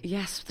early.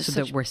 Yes. So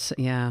that we're,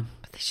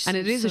 and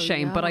it is a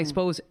shame, young. But I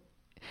suppose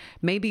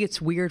maybe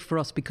it's weird for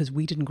us because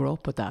we didn't grow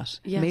up with that.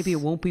 Yes. Maybe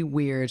it won't be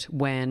weird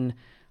when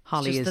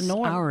Holly is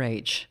our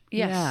age.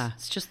 Yes, yeah.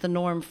 It's just the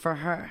norm for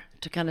her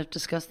to kind of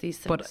discuss these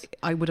things. But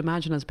I would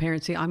imagine as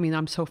parents, I mean,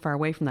 I'm so far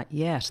away from that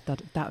yet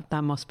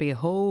that must be a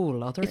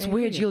whole other It's area.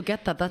 weird, you'll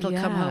get that'll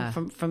come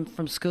home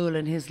from school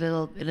in his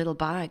little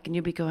bag, and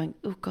you'll be going,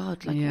 oh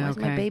God, like why is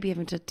my baby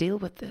having to deal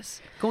with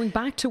this? Going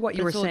back to what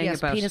you were saying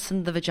about penis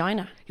and the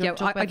vagina.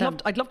 I'd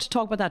love to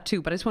talk about that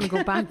too, but I just want to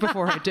go back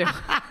before I do.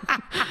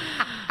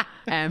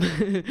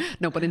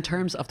 No, but in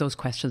terms of those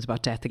questions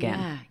about death again.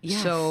 Yeah,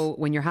 yes. So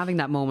when you're having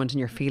that moment and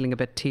you're feeling a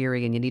bit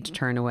teary and you need to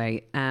turn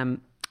away,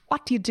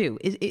 what do you do?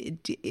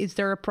 Is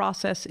there a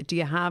process? Do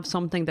you have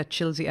something that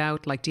chills you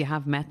out? Like, do you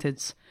have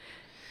methods?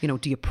 You know,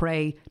 do you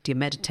pray? Do you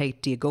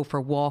meditate? Do you go for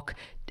a walk?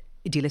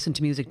 Do you listen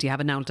to music? Do you have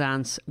a now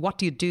dance? What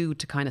do you do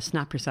to kind of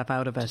snap yourself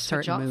out of a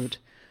certain mood?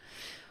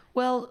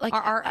 Well, like,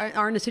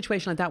 are in a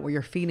situation like that where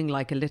you're feeling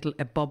like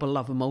a bubble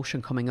of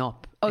emotion coming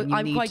up, and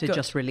you need to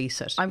just release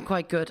it. I'm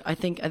quite good. I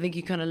think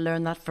you kind of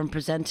learn that from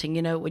presenting.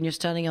 You know, when you're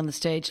standing on the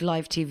stage,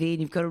 live TV,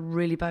 and you've got a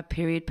really bad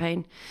period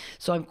pain.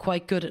 So I'm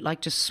quite good at like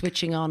just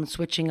switching on and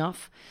switching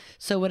off.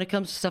 So when it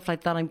comes to stuff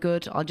like that, I'm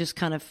good. I'll just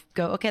kind of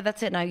go, okay,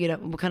 that's it now. You know,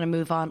 we'll kind of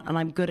move on, and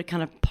I'm good at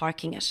kind of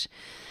parking it.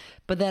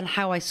 But then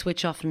how I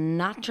switch off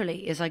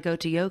naturally is I go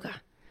to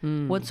yoga.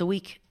 Once a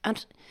week,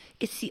 and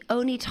it's the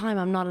only time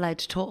I'm not allowed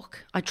to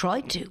talk. I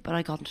tried to, but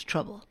I got into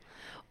trouble.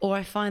 Or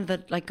I find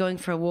that like going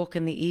for a walk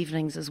in the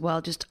evenings as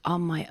well, just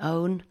on my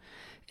own,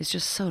 is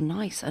just so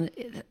nice, and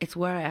it's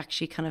where I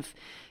actually kind of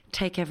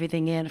take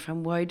everything in. If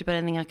I'm worried about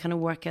anything, I kind of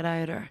work it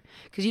out. Or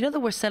because you know that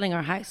we're selling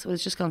our house, so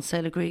it's just gone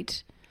sale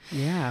agreed.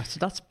 Yeah, so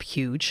that's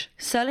huge.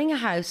 Selling a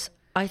house,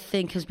 I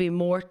think, has been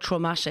more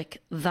traumatic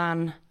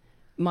than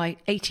my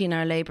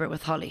 18-hour labour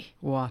with Holly.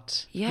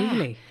 What? Yeah.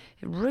 Really?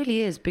 It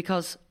really is,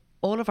 because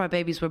all of our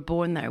babies were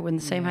born there. We're in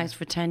the same house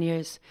for 10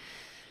 years.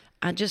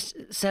 And just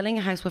selling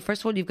a house, well,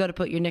 first of all, you've got to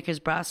put your knickers,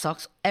 bra,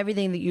 socks,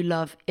 everything that you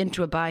love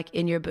into a bag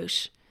in your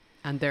boot.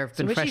 And they've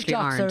been freshly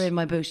ironed. Are in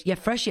my boot. Yeah,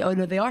 freshly. Oh,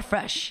 no, they are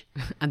fresh.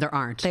 And there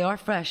aren't. They are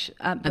fresh.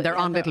 And they're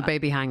on little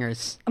baby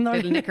hangers.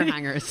 Little knicker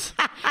hangers.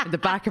 In the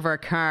back of our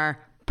car.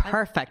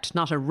 Perfect.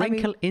 Not a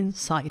wrinkle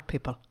inside,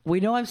 people.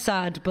 We know I'm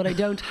sad, but I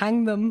don't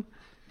hang them.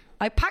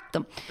 I pack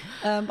them.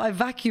 I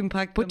vacuum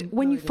pack them. But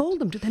when you fold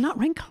them, do they not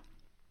wrinkle?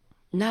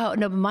 No,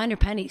 but mine are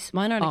pennies.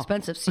 Mine aren't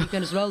expensive, so you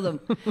can just roll them.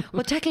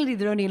 Well, technically,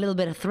 they're only a little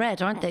bit of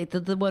thread, aren't they?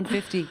 The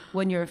 150,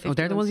 €1.50. Oh,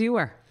 they're the ones you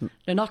wear?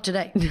 No, not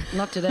today.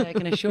 Not today, I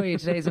can assure you.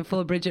 Today's in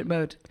full Bridget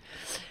mode.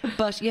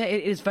 But yeah,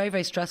 it is very,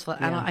 very stressful.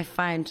 Yeah. And I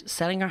find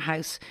selling our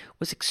house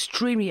was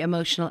extremely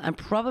emotional, and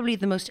probably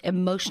the most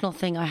emotional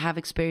thing I have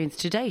experienced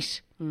to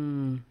date.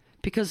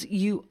 because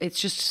it's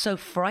just so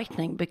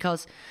frightening,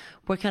 because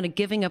we're kind of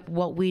giving up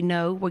what we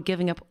know, we're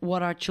giving up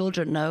what our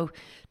children know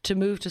to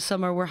move to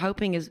somewhere we're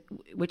hoping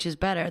which is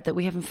better, that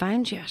we haven't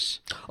found yet.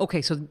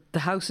 Okay, so the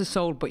house is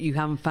sold, but you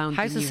haven't found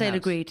House the new is sale house.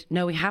 agreed.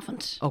 No, we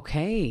haven't.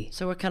 Okay.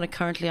 So we're kind of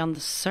currently on the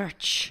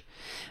search.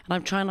 And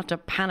I'm trying not to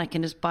panic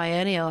and just buy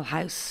any old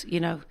house, you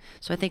know.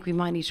 So I think we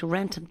might need to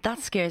rent, and that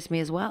scares me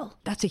as well.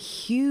 That's a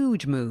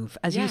huge move.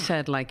 As you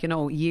said, like, you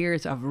know,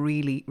 years of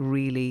really,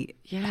 really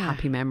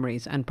happy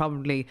memories, and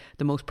probably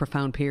the most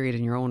profound period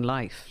in your own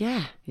life.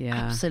 Yeah.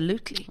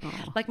 Absolutely.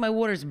 Oh. Like, my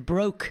water's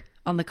broke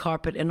on the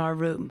carpet in our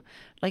room.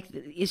 Like,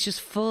 it's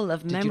just full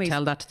of memories. Did you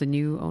tell that to the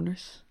new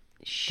owners?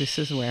 This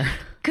is where.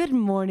 Good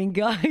morning,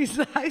 guys.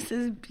 The house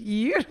is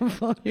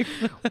beautiful.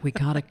 We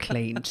got it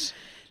cleaned.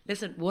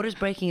 Listen, water's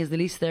breaking is the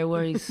least of their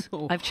worries.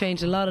 I've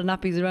changed a lot of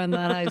nappies around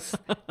that house.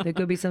 There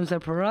could be some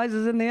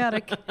surprises in the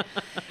attic.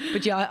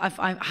 But yeah,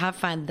 I have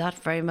found that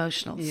very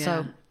emotional.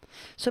 Yeah.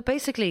 So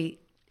basically,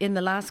 in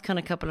the last kind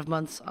of couple of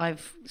months,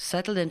 I've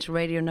settled into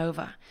Radio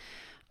Nova.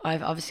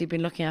 I've obviously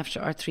been looking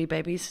after our 3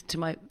 babies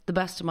to the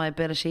best of my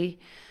ability.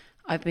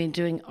 I've been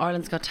doing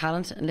Ireland's Got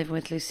Talent and Living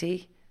with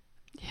Lucy.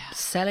 Yeah.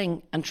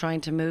 Selling and trying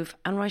to move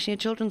and writing a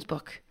children's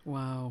book.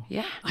 Wow.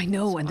 Yeah. I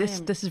know, and this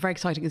is very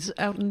exciting. It's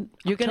out in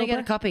You're going to get a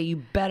October? copy.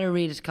 You better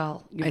read it,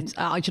 Carl. It's,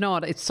 do you know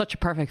what? It's such a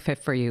perfect fit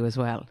for you as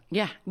well.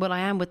 Yeah. Well, I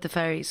am with the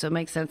fairies, so it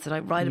makes sense that I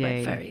write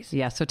about fairies.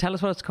 Yeah, so tell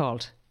us what it's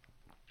called.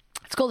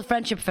 It's called The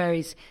Friendship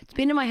Fairies. It's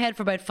been in my head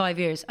for about 5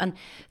 years. And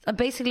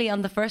basically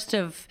on the 1st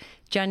of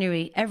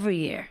January every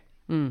year,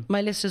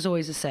 my list is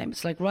always the same.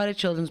 It's like, write a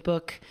children's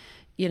book,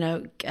 you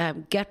know,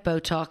 get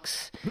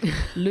Botox,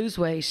 lose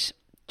weight,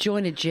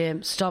 join a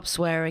gym, stop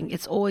swearing.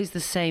 It's always the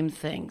same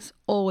things.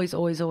 Always,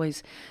 always,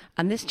 always.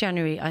 And this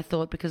January, I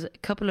thought, because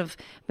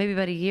maybe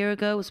about a year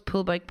ago, it was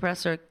Pullbike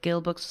Press or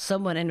Gill Books,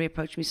 someone anyway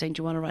approached me saying,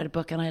 do you want to write a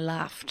book? And I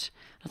laughed.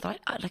 I thought,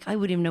 I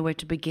wouldn't even know where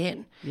to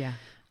begin. Yeah.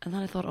 And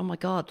then I thought, oh my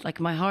God, like,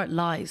 my heart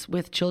lies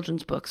with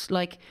children's books.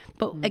 Like,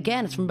 but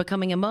again, it's from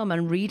becoming a mum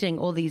and reading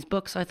all these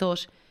books. I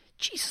thought,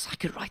 Jesus, I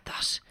could write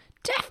that.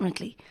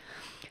 Definitely.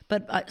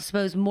 But I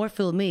suppose more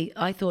fool me.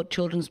 I thought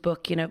children's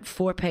book,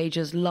 4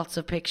 pages, lots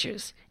of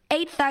pictures.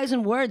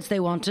 8,000 words they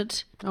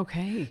wanted.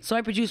 Okay. So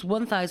I produced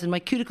 1,000. My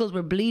cuticles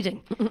were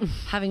bleeding,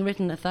 having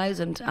written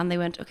 1,000. And they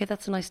went, okay,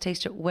 that's a nice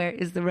taster. Where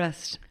is the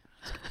rest?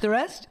 The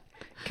rest?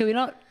 Can we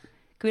not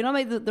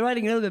make the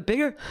writing a little bit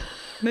bigger?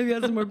 Maybe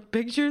add some more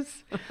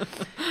pictures?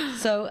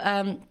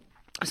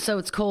 So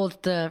it's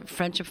called The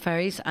Friendship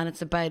Fairies, and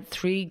it's about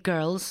 3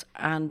 girls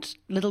and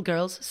little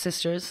girls,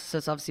 sisters. So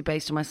it's obviously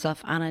based on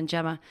myself, Anna and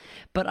Gemma.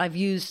 But I've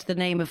used the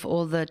name of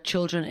all the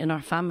children in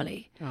our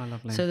family. Oh,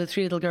 lovely. So the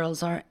 3 little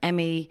girls are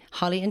Emmy,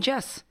 Holly and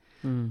Jess.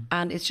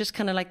 And it's just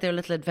kind of like their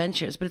little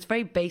adventures, but it's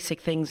very basic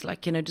things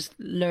like, just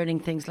learning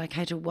things like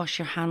how to wash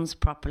your hands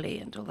properly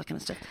and all that kind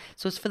of stuff.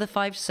 So it's for the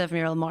 5 to 7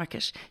 year old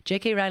market.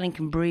 J.K. Rowling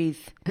can breathe.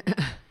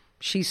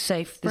 She's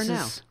safe.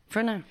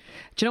 For now.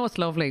 Do you know what's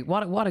lovely?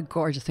 What a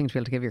gorgeous thing to be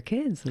able to give your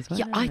kids as well.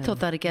 Yeah, I thought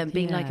that again,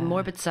 being like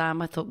Morbid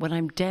Sam. I thought, when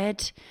I'm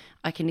dead,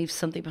 I can leave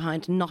something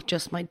behind, not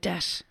just my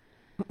debt.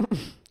 Do you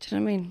know what I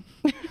mean?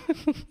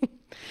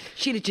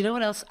 Sheila, do you know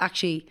what else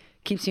actually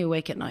keeps me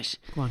awake at night?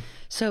 Go on.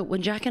 So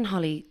when Jack and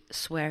Holly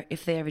swear,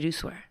 if they ever do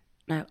swear,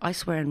 now I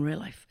swear in real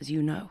life, as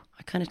you know,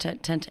 I kind of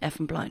tend to F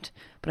and blind,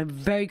 but I'm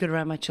very good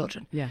around my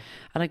children. Yeah.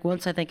 And like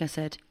once I think I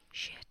said,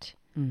 shit.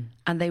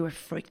 And they were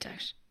freaked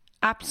out.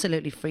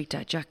 Absolutely freaked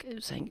out. Jack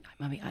was saying,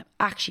 Mummy, I'm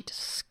actually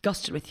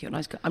disgusted with you.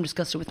 And I'm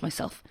disgusted with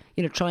myself,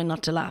 trying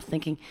not to laugh,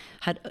 thinking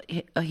had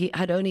he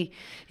only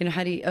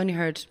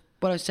heard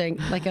what I was saying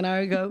like an hour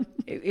ago,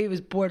 it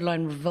was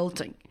borderline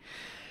revolting.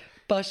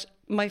 But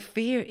my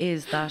fear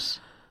is that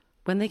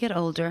when they get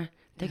older,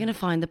 they're going to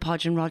find the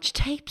Podge and Rog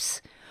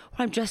tapes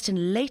where I'm dressed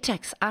in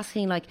latex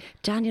asking like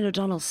Daniel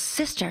O'Donnell's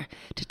sister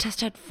to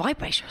test out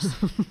vibrators.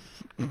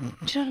 Do you know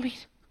what I mean?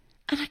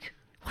 And like,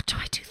 what do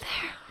I do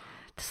there?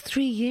 There's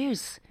 3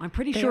 years. I'm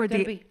pretty sure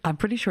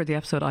the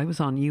episode I was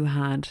on, you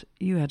had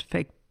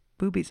fake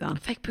boobies on.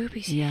 Fake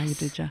boobies, yeah, yes. you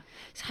did, yeah.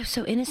 So I was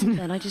so innocent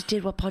then. I just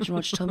did what Podge and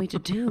Rog told me to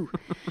do.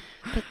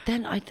 But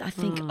then I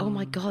think, oh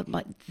my God,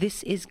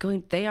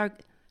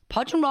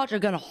 Podge and Rog are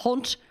going to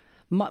haunt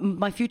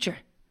my future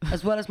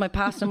as well as my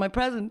past and my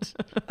present.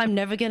 I'm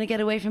never going to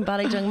get away from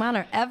Ballydung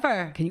Manor,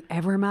 ever. Can you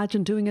ever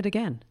imagine doing it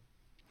again?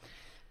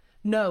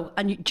 No.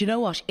 And do you know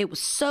what? It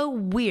was so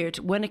weird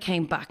when it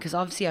came back, because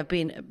obviously I've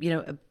been,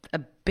 a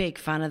big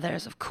fan of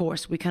theirs, of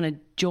course. We kind of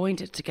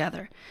joined it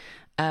together.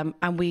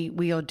 And we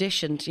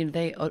auditioned,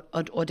 they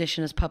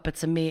audition as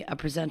puppets and me a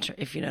presenter,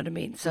 if you know what I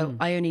mean. So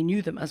I only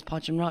knew them as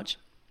Podge and Rog.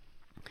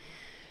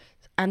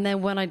 And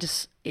then when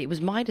it was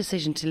my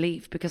decision to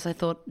leave, because I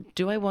thought,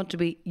 do I want to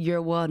be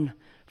year one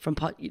from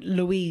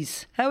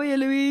Louise? How are you,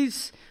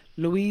 Louise?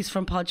 Louise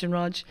from Podge and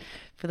Rog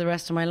for the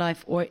rest of my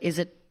life? Or is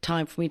it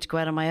time for me to go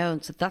out on my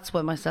own? So that's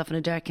when myself and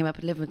Adair came up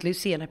and lived with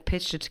Lucy, and I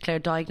pitched it to Claire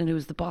Dignan, who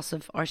was the boss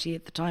of RTE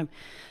at the time.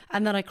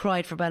 And then I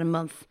cried for about a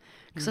month,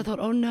 because I thought,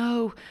 oh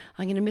no,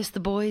 I'm going to miss the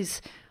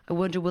boys. I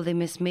wonder, will they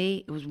miss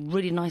me? It was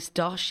really nice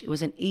dosh. It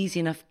was an easy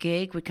enough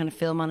gig. We'd kind of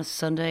film on a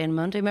Sunday and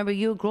Monday. Remember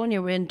you,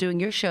 Grania, were in doing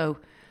your show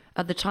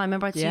at the time.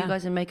 Remember I'd see you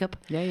guys in makeup?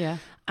 Yeah.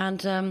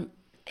 And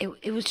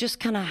it was just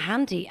kind of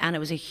handy. And it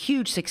was a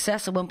huge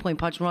success at one point.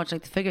 Podge and Rog,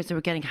 like the figures, they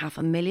were getting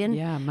 500,000.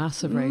 Yeah,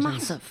 massive ratings.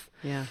 Massive.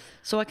 Yeah.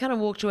 So I kind of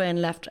walked away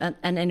and left. And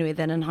anyway,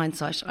 then in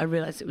hindsight, I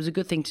realised it was a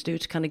good thing to do,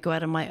 to kind of go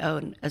out on my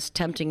own, as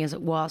tempting as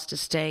it was to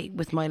stay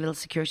with my little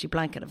security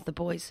blanket of the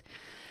boys.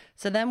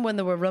 So then when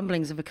there were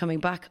rumblings of it coming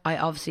back, I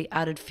obviously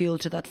added fuel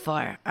to that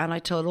fire. And I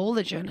told all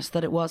the journalists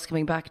that it was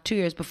coming back 2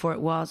 years before it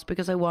was,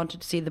 because I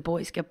wanted to see the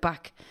boys get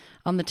back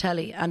on the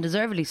telly, and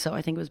deservedly so.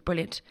 I think it was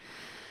brilliant.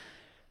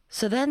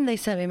 So then they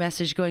sent me a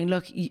message going,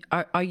 look,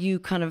 are you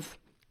kind of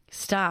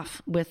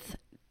staff with,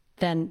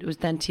 then it was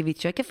then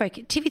TV3. I get very,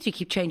 TV3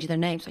 keep changing their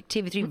names, like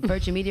TV3,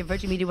 Virgin Media,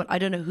 I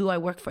don't know who I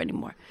work for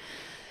anymore.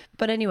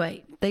 But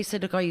anyway, they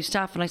said, look, are you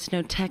staff? And I said,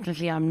 no,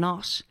 technically I'm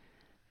not.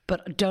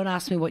 But don't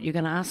ask me what you're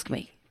going to ask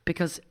me,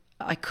 because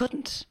I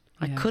couldn't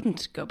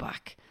go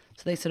back.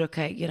 So they said,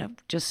 okay,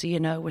 just so you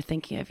know, we're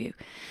thinking of you.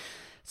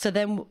 So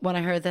then when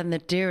I heard then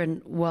that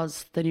Doireann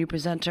was the new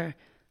presenter,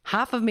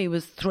 half of me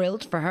was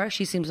thrilled for her.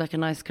 She seems like a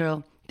nice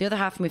girl. The other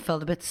half of me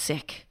felt a bit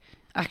sick,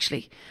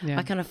 actually. Yeah.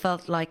 I kind of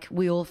felt like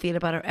we all feel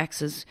about our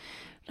exes.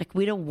 Like,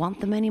 we don't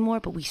want them anymore,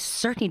 but we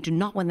certainly do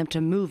not want them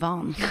to move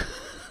on.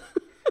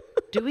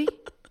 Do we?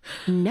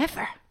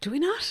 Never. Do we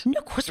not? No,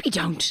 of course we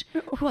don't.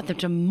 We want them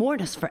to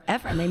mourn us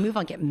forever, and they move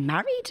on, get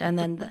married, and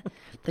then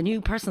the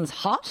new person's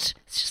hot.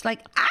 It's just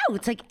like, ow,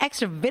 it's like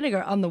extra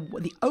vinegar on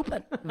the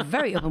open,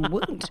 very open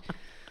wound.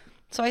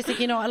 So I think,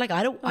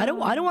 I don't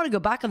want to go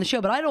back on the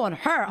show, but I don't want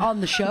her on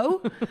the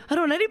show. I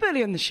don't want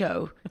anybody on the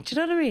show. Do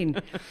you know what I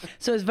mean?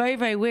 So it was very,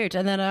 very weird.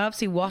 And then I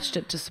obviously watched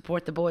it to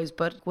support the boys,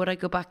 but would I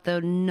go back though?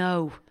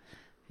 No.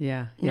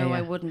 Yeah. No, I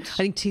wouldn't. I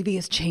think TV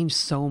has changed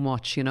so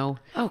much, in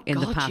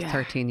the past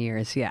 13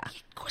 years. Yeah.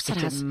 Of course it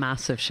has. It's a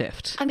massive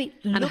shift. I mean,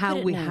 look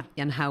at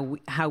it now.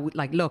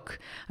 Look,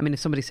 I mean, if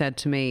somebody said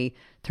to me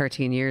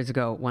 13 years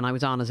ago when I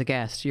was on as a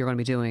guest, you're going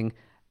to be doing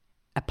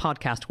a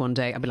podcast one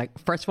day, I'd be like,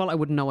 first of all, I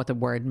wouldn't know what the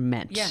word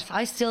meant. Yes,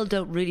 I still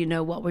don't really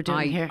know what we're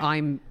doing here. I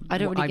don't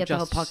really get the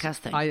whole podcast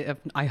thing.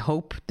 I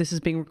hope this is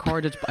being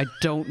recorded, but I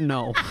don't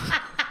know.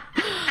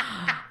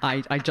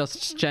 I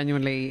just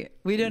genuinely,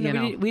 we don't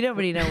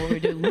really know what we're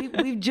doing.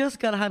 We've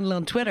just got a handle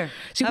on Twitter.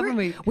 See,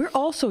 we're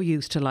also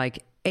used to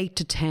like 8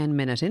 to 10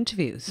 minute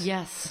interviews.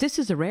 Yes, this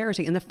is a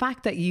rarity, and the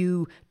fact that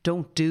you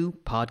don't do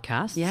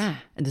podcasts, and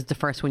this is the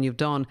first one you've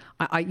done.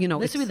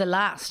 This will be the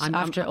last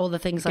after all the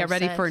things. Get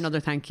ready for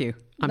another thank you.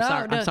 I'm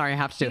sorry, I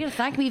have to do. You're going to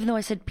thank me, even though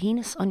I said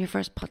penis on your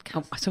first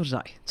podcast. Oh, so did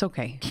I. It's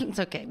okay. It's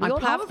okay. We all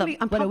have them.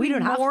 I'm probably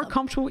more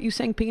comfortable with you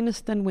saying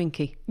penis than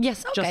winky.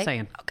 Yes, okay. Just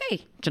saying. Okay.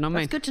 Do you know what I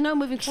mean? That's good to know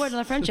moving forward in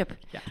our friendship.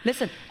 Yeah.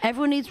 Listen,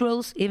 everyone needs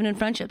rules, even in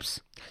friendships.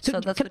 So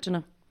that's good to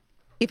know.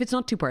 If it's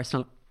not too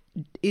personal,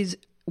 is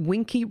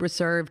winky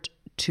reserved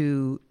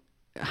to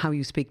how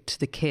you speak to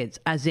the kids,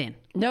 as in?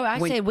 No, I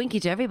say winky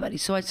to everybody.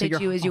 So I'd say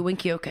to you, is your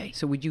winky okay?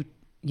 So would you,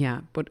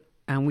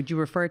 would you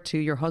refer to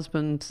your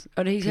husband?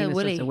 Oh, he's a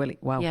willy. It's a willy.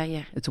 Wow.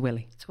 Yeah. It's a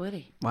willy. It's a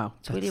willy. Wow.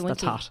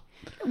 That's hot.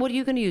 What are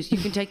you going to use? You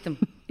can take them.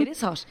 It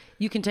is hot.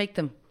 You can take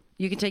them.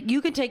 You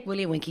can take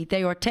Willie and Winky.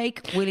 They are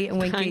take Willie and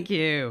Winky. Thank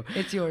you.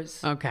 It's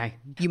yours. Okay.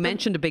 You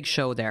mentioned a big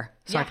show there.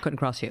 Sorry for cutting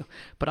across you.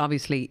 But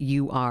obviously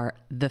you are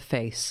the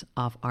face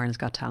of Ireland's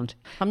Got Talent.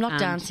 I'm not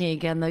dancing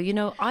again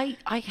though. I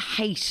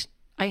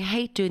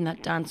hate doing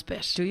that dance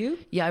bit. Do you?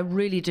 Yeah, I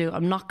really do.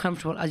 I'm not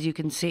comfortable, as you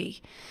can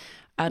see.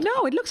 And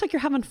no, it looks like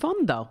you're having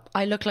fun though.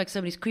 I look like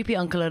somebody's creepy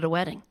uncle at a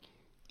wedding.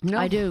 No.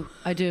 I do.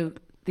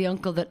 The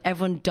uncle that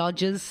everyone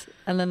dodges,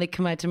 and then they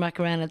come out to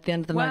Macarena at the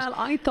end of the night. Well,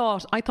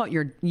 I thought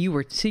you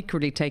were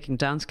secretly taking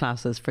dance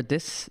classes for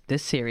this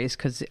series,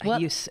 because I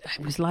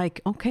was like,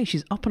 okay,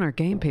 she's up on her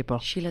game, people.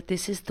 Sheila,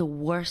 this is the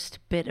worst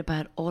bit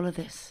about all of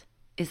this,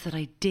 is that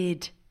I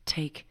did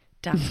take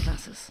dance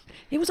classes.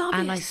 It was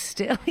obvious.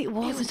 And it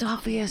wasn't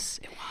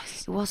obvious.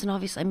 It wasn't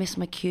obvious. I missed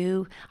my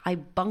cue. I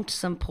bunked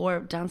some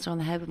poor dancer on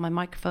the head with my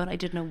microphone. I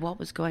didn't know what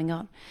was going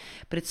on.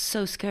 But it's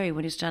so scary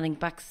when you're standing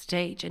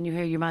backstage and you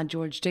hear your man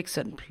George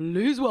Dixon,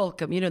 please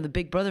welcome, the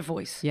Big Brother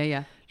voice.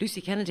 Yeah. Lucy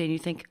Kennedy, and you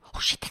think,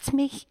 oh shit, that's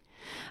me.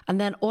 And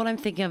then all I'm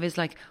thinking of is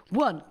like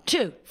 1,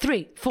 2,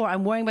 3, 4.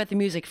 I'm worrying about the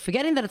music,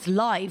 forgetting that it's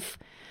live.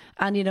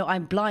 And,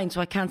 I'm blind,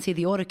 so I can't see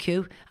the auto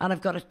cue. And I've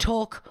got to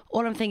talk.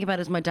 All I'm thinking about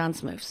is my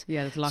dance moves.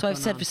 Yeah, there's a lot So I've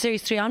said for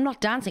Series 3, I'm not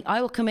dancing.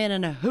 I will come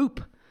in a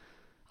hoop.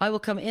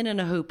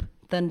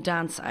 Then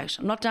dance out.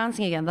 I'm not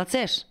dancing again. That's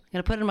it. I'm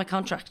going to put it in my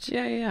contract.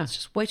 Yeah. It's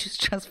just way too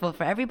stressful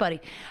for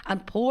everybody.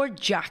 And poor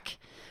Jack.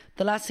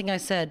 The last thing I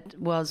said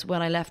was,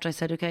 when I left, I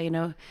said, okay,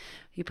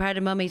 you proud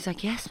of Mummy? He's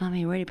like, yes,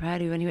 Mummy, I'm really proud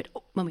of you. And he went,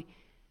 oh, Mummy,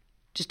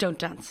 just don't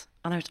dance.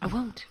 And I was,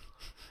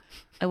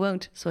 I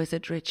won't. So I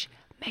said to Rich,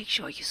 make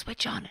sure you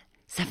switch on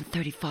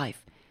 7:35,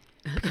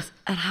 because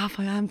at half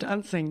I am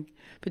dancing.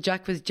 But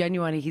Jack was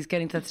genuinely, he's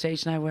getting to that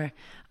stage now where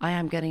I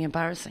am getting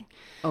embarrassing.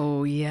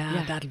 Oh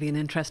yeah. That'll be an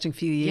interesting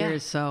few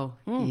years. So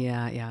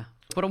yeah.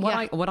 But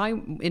what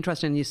I'm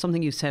interested in is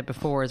something you said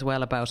before as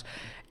well about,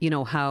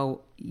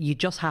 how you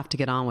just have to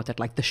get on with it.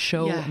 Like the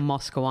show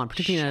must go on,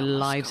 particularly in a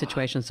live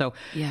situation. So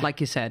like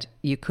you said,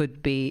 you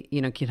could be,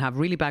 you could have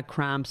really bad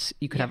cramps.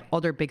 You could have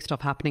other big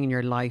stuff happening in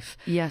your life.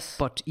 Yes.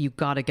 But you've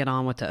got to get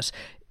on with it.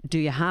 Do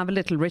you have a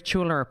little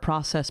ritual or a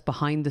process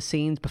behind the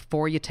scenes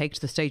before you take to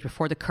the stage,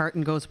 before the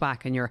curtain goes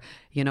back and you're,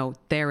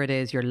 there it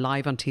is, you're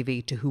live on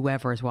TV to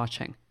whoever is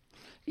watching?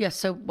 Yes,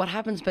 so what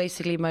happens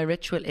basically, my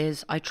ritual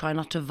is I try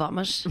not to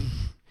vomit.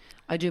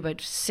 I do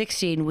about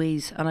 16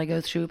 wheeze and I go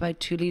through about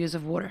 2 litres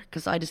of water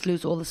because I just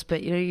lose all the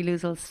spit. You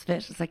lose all the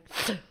spit. It's like,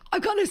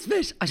 I've got no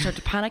spit. I start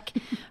to panic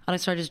and I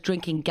start just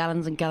drinking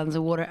gallons and gallons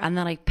of water, and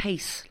then I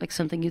pace like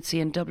something you'd see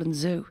in Dublin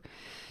Zoo.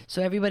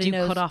 So everybody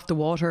knows. Do you cut off the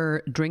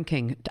water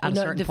drinking at a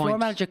certain point? The floor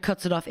manager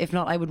cuts it off. If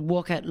not, I would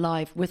walk out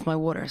live with my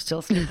water,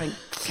 still sleeping.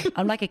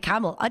 I'm like a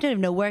camel. I don't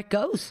even know where it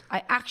goes.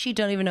 I actually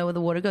don't even know where the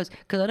water goes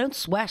because I don't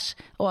sweat.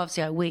 Oh,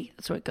 obviously I wee.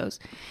 That's where it goes.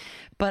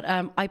 But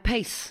I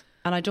pace,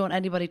 and I don't want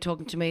anybody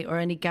talking to me or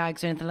any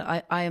gags or anything.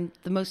 I am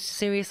the most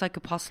serious I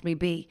could possibly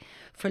be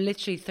for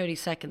literally 30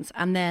 seconds.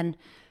 And then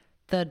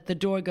the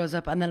door goes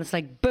up and then it's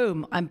like,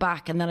 boom, I'm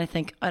back. And then I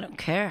think, I don't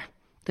care.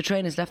 The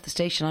train has left the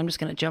station. I'm just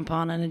going to jump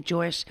on and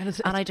enjoy it.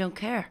 And I don't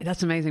care.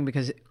 That's amazing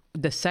because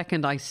the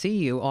second I see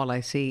you, all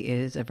I see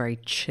is a very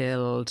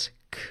chilled,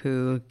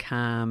 cool,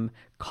 calm,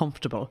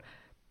 comfortable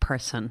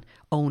person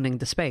owning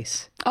the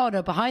space. Oh,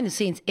 no, behind the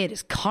scenes, it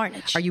is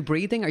carnage. Are you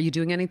breathing? Are you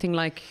doing anything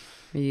like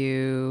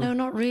you? No,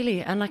 not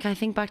really. And like I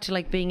think back to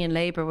like being in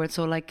labour where it's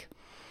all like,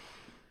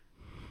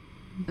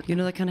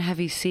 that kind of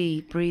heavy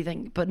sea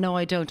breathing. But no,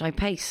 I don't. I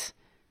pace.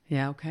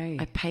 Yeah, okay.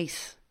 I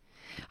pace.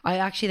 I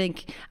actually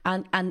think,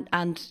 and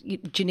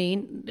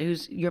Janine,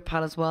 who's your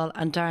pal as well,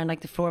 and Darren, like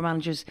the floor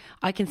managers,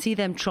 I can see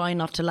them trying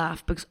not to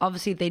laugh because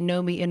obviously they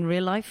know me in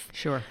real life.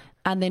 Sure.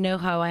 And they know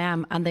how I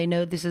am, and they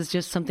know this is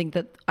just something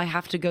that I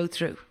have to go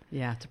through.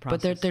 Yeah, it's a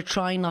process. But they're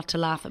trying not to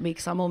laugh at me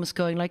because I'm almost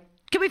going like,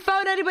 can we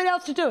find anybody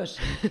else to do it?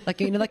 Like,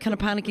 that kind of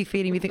panicky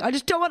feeling. You think, I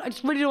just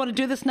really don't want to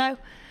do this now.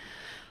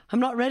 I'm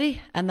not ready.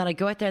 And then I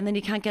go out there and then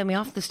you can't get me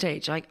off the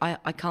stage. I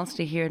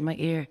constantly hear in my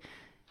ear,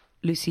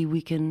 Lucy,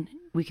 we can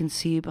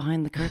see you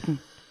behind the curtain.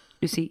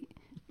 Lucy,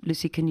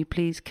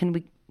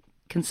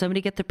 can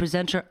somebody get the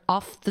presenter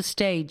off the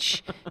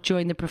stage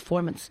during the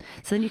performance?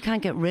 So then you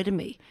can't get rid of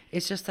me.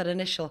 It's just that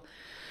initial,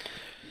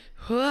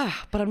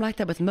 but I'm like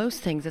that with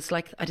most things. It's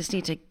like, I just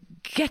need to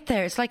get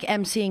there. It's like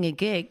emceeing a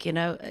gig,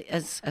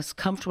 as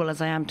comfortable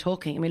as I am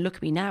talking. I mean, look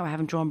at me now. I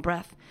haven't drawn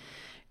breath.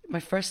 My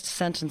first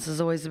sentence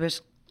is always a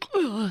bit,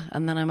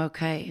 and then I'm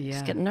okay. Yeah.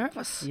 Just getting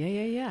nervous.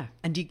 Yeah.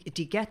 And do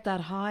you get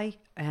that high?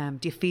 Do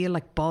you feel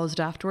like buzzed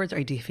afterwards,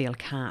 or do you feel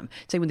calm?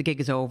 Say when the gig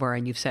is over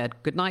and you've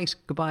said good night,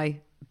 goodbye,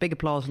 big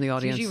applause from the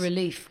audience. It's usually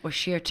relief or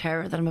sheer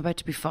terror that I'm about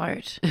to be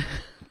fired.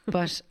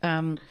 But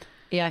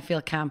yeah, I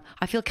feel calm.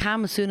 I feel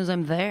calm as soon as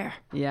I'm there.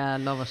 Yeah, I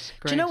love it.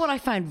 Great. Do you know what I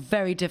found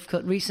very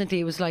difficult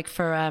recently? It was like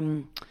for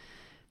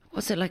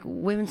what's it, like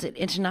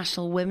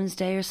International Women's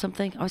Day or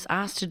something? I was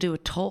asked to do a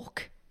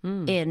talk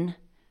in,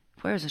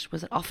 where is it?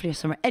 Was it Offaly or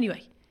somewhere?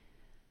 Anyway,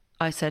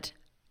 I said,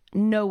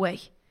 no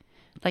way.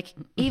 Like,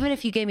 even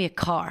if you gave me a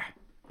car,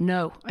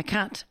 no, I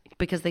can't.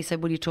 Because they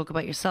said, will you talk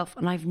about yourself?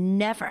 And I've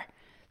never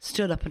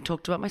stood up and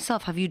talked about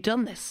myself. Have you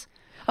done this?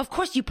 Of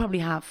course you probably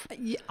have.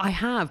 Yeah, I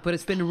have, but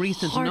it's been a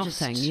recent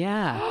nothing.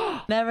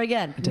 Yeah. Never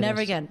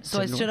again.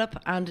 So I stood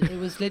up and it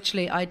was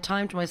literally, I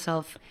timed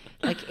myself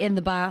like in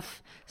the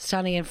bath,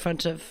 standing in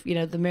front of,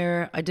 the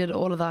mirror. I did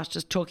all of that,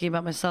 just talking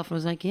about myself. And I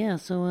was like, yeah,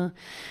 so,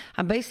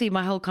 and basically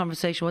my whole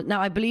conversation was,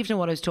 now I believed in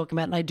what I was talking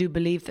about and I do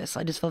believe this.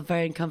 I just felt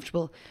very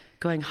uncomfortable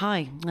going,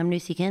 hi, I'm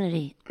Lucy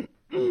Kennedy.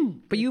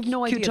 But you've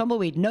no idea. Cute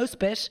tumbleweed, no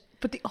spit.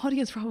 But the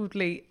audience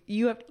probably,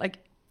 you have like,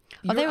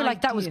 oh, they were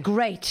like, that was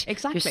great.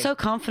 Exactly. You're so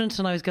confident.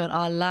 And I was going,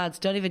 oh, lads,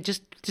 don't even,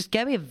 just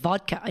get me a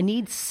vodka. I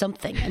need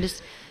something. And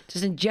just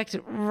inject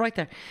it right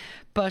there.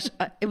 But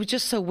it was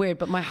just so weird.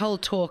 But my whole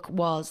talk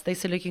was, they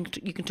said, look,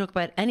 you can talk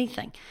about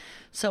anything.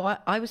 So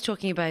I was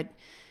talking about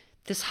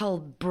this whole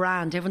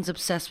brand. Everyone's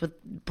obsessed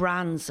with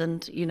brands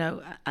and,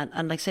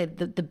 and like say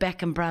the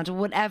Beckham brand or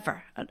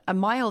whatever. And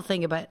my whole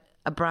thing about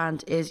a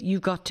brand is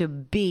you've got to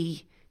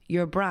be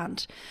your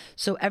brand.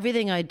 So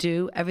everything I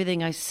do,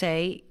 everything I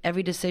say,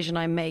 every decision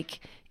I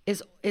make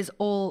is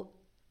all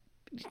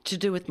to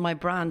do with my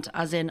brand,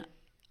 as in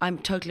I'm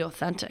totally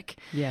authentic.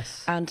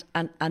 Yes. And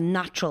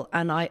natural.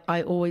 And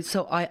I'm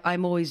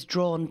always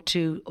drawn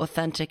to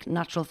authentic,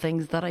 natural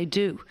things that I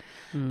do.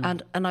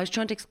 And I was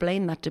trying to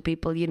explain that to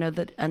people,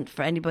 that, and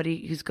for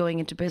anybody who's going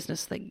into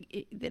business, that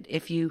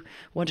if you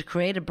want to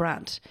create a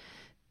brand,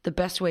 the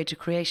best way to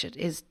create it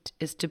is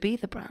to be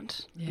the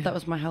brand. Yeah. That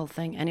was my whole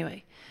thing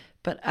anyway.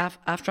 But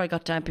after I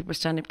got down, people were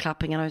standing up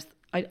clapping, and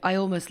I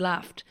almost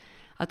laughed.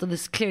 I thought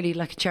this is clearly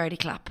like a charity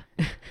clap.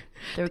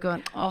 They were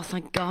going, oh,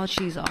 thank God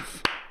she's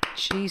off.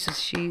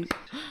 Jesus,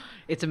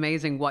 It's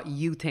amazing what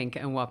you think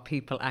and what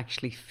people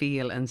actually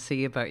feel and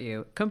see about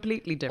you.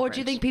 Completely different. Or do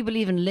you think people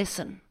even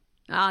listen?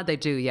 They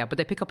do, yeah. But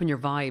they pick up on your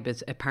vibe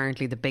is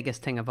apparently the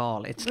biggest thing of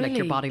all. It's like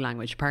your body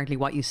language. Apparently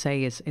what you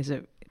say is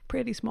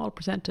pretty small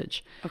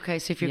percentage. Okay,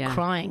 so if you're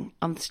crying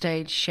on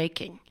stage,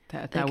 shaking,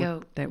 they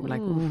were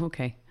like, ooh,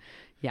 okay.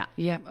 Yeah.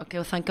 Yeah. Okay.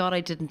 Well, thank God I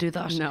didn't do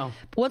that. No.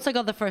 But once I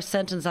got the first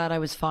sentence out, I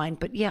was fine.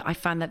 But yeah, I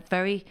found that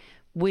very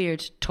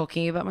weird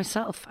talking about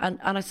myself. And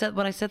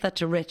when I said that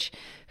to Rich,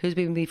 who's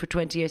been with me for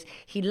 20 years,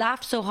 he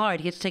laughed so hard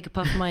he had to take a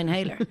puff of my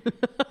inhaler.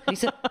 He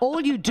said,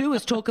 all you do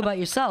is talk about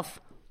yourself.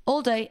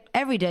 All day,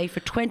 every day, for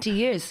 20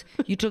 years.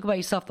 You talk about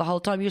yourself the whole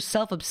time. You're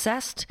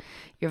self-obsessed.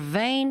 You're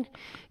vain.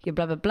 You're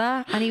blah, blah,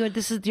 blah. And he went,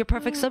 this is your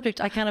perfect subject.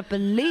 I cannot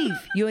believe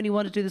you only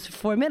want to do this for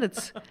 4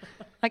 minutes.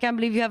 I can't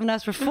believe you haven't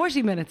asked for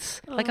 40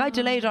 minutes. Like, I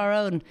delayed our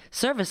own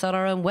service at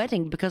our own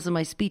wedding because of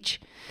my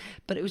speech.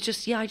 But it was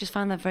just, I just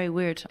found that very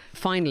weird.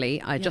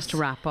 Finally, just to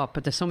wrap up,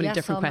 but there's so many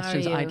different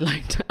questions I'd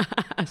like to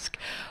ask.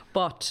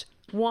 But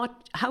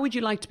how would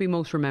you like to be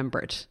most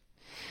remembered?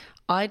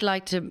 I'd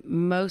like to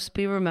most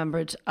be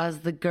remembered as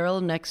the girl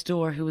next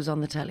door who was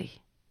on the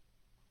telly.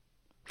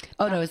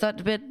 Oh, no, is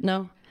that a bit?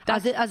 No?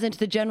 As into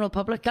the general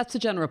public? That's the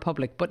general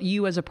public, but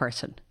you as a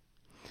person?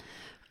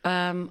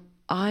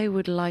 I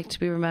would like to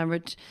be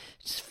remembered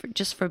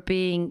just for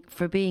being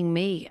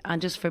me,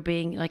 and just for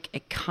being like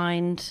a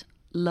kind,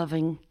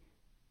 loving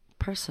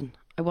person.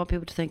 I want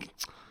people to think,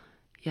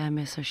 yeah, I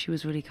miss her. She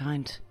was really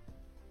kind.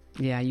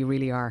 Yeah, you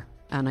really are.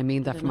 And I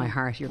mean that from my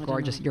heart. You're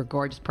gorgeous. You're a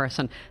gorgeous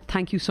person.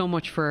 Thank you so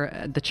much for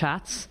the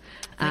chats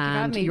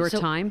and your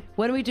time.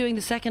 When are we doing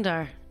the second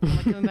hour? Am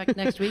I coming back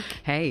next week?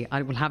 Hey,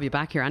 I will have you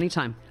back here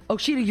anytime. Oh,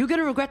 Sheila, you're going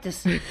to regret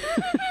this.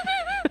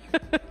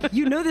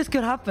 You know this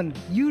could happen.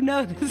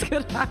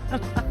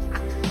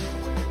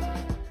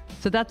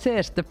 So that's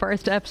it, the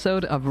first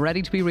episode of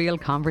Ready to Be Real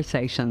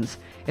Conversations.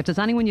 If there's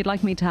anyone you'd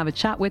like me to have a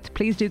chat with,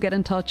 please do get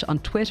in touch on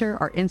Twitter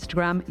or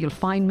Instagram. You'll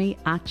find me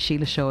at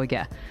Sheila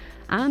Shoiga.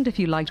 And if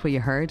you liked what you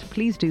heard,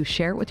 please do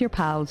share it with your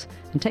pals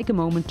and take a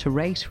moment to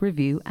rate,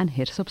 review and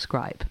hit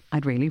subscribe.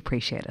 I'd really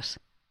appreciate it.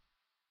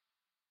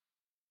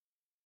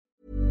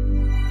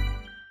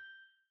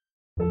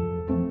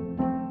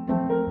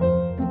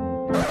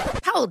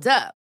 Hold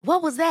up.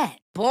 What was that?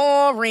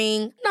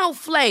 Boring. No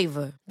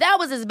flavor. That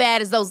was as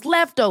bad as those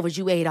leftovers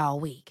you ate all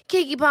week.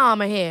 Keke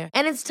Palmer here.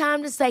 And it's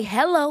time to say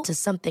hello to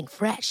something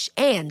fresh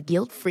and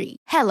guilt-free.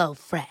 Hello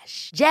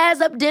Fresh. Jazz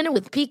up dinner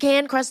with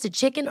pecan-crusted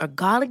chicken or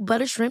garlic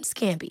butter shrimp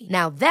scampi.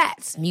 Now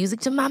that's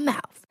music to my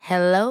mouth.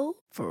 Hello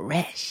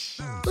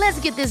Fresh. Let's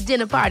get this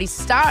dinner party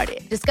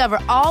started. Discover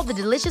all the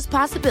delicious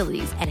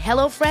possibilities at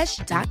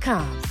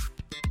hellofresh.com.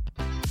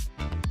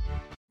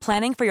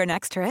 Planning for your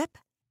next trip?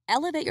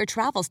 Elevate your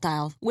travel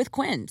style with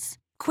Quince.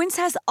 Quince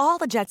has all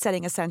the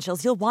jet-setting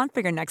essentials you'll want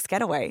for your next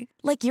getaway,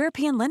 like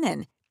European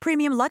linen,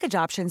 premium luggage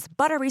options,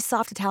 buttery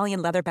soft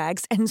Italian leather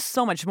bags, and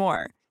so much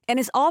more. And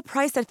is all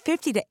priced at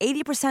 50 to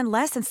 80%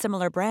 less than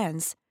similar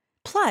brands.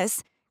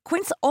 Plus,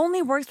 Quince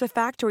only works with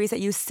factories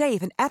that use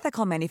safe and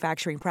ethical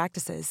manufacturing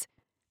practices.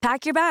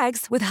 Pack your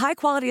bags with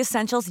high-quality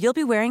essentials you'll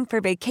be wearing for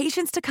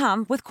vacations to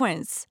come with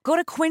Quince. Go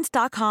to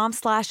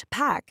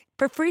quince.com/pack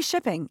for free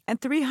shipping and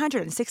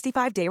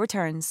 365-day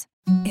returns.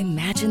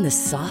 Imagine the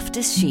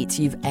softest sheets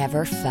you've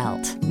ever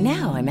felt.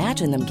 Now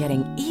imagine them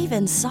getting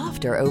even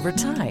softer over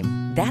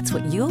time. That's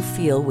what you'll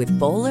feel with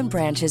Boll &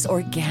 Branch's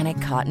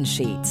organic cotton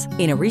sheets.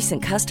 In a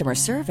recent customer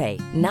survey,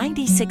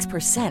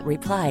 96%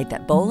 replied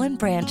that Boll &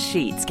 Branch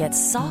sheets get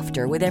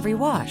softer with every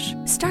wash.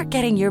 Start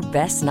getting your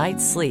best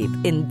night's sleep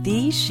in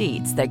these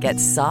sheets that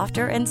get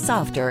softer and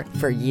softer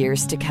for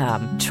years to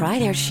come. Try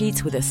their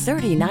sheets with a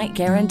 30-night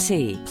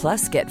guarantee.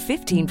 Plus, get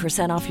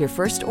 15% off your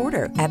first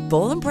order at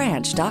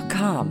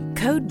bollandbranch.com.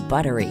 Code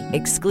BUTTERY.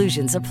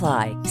 Exclusions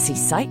apply. See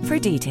site for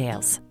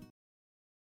details.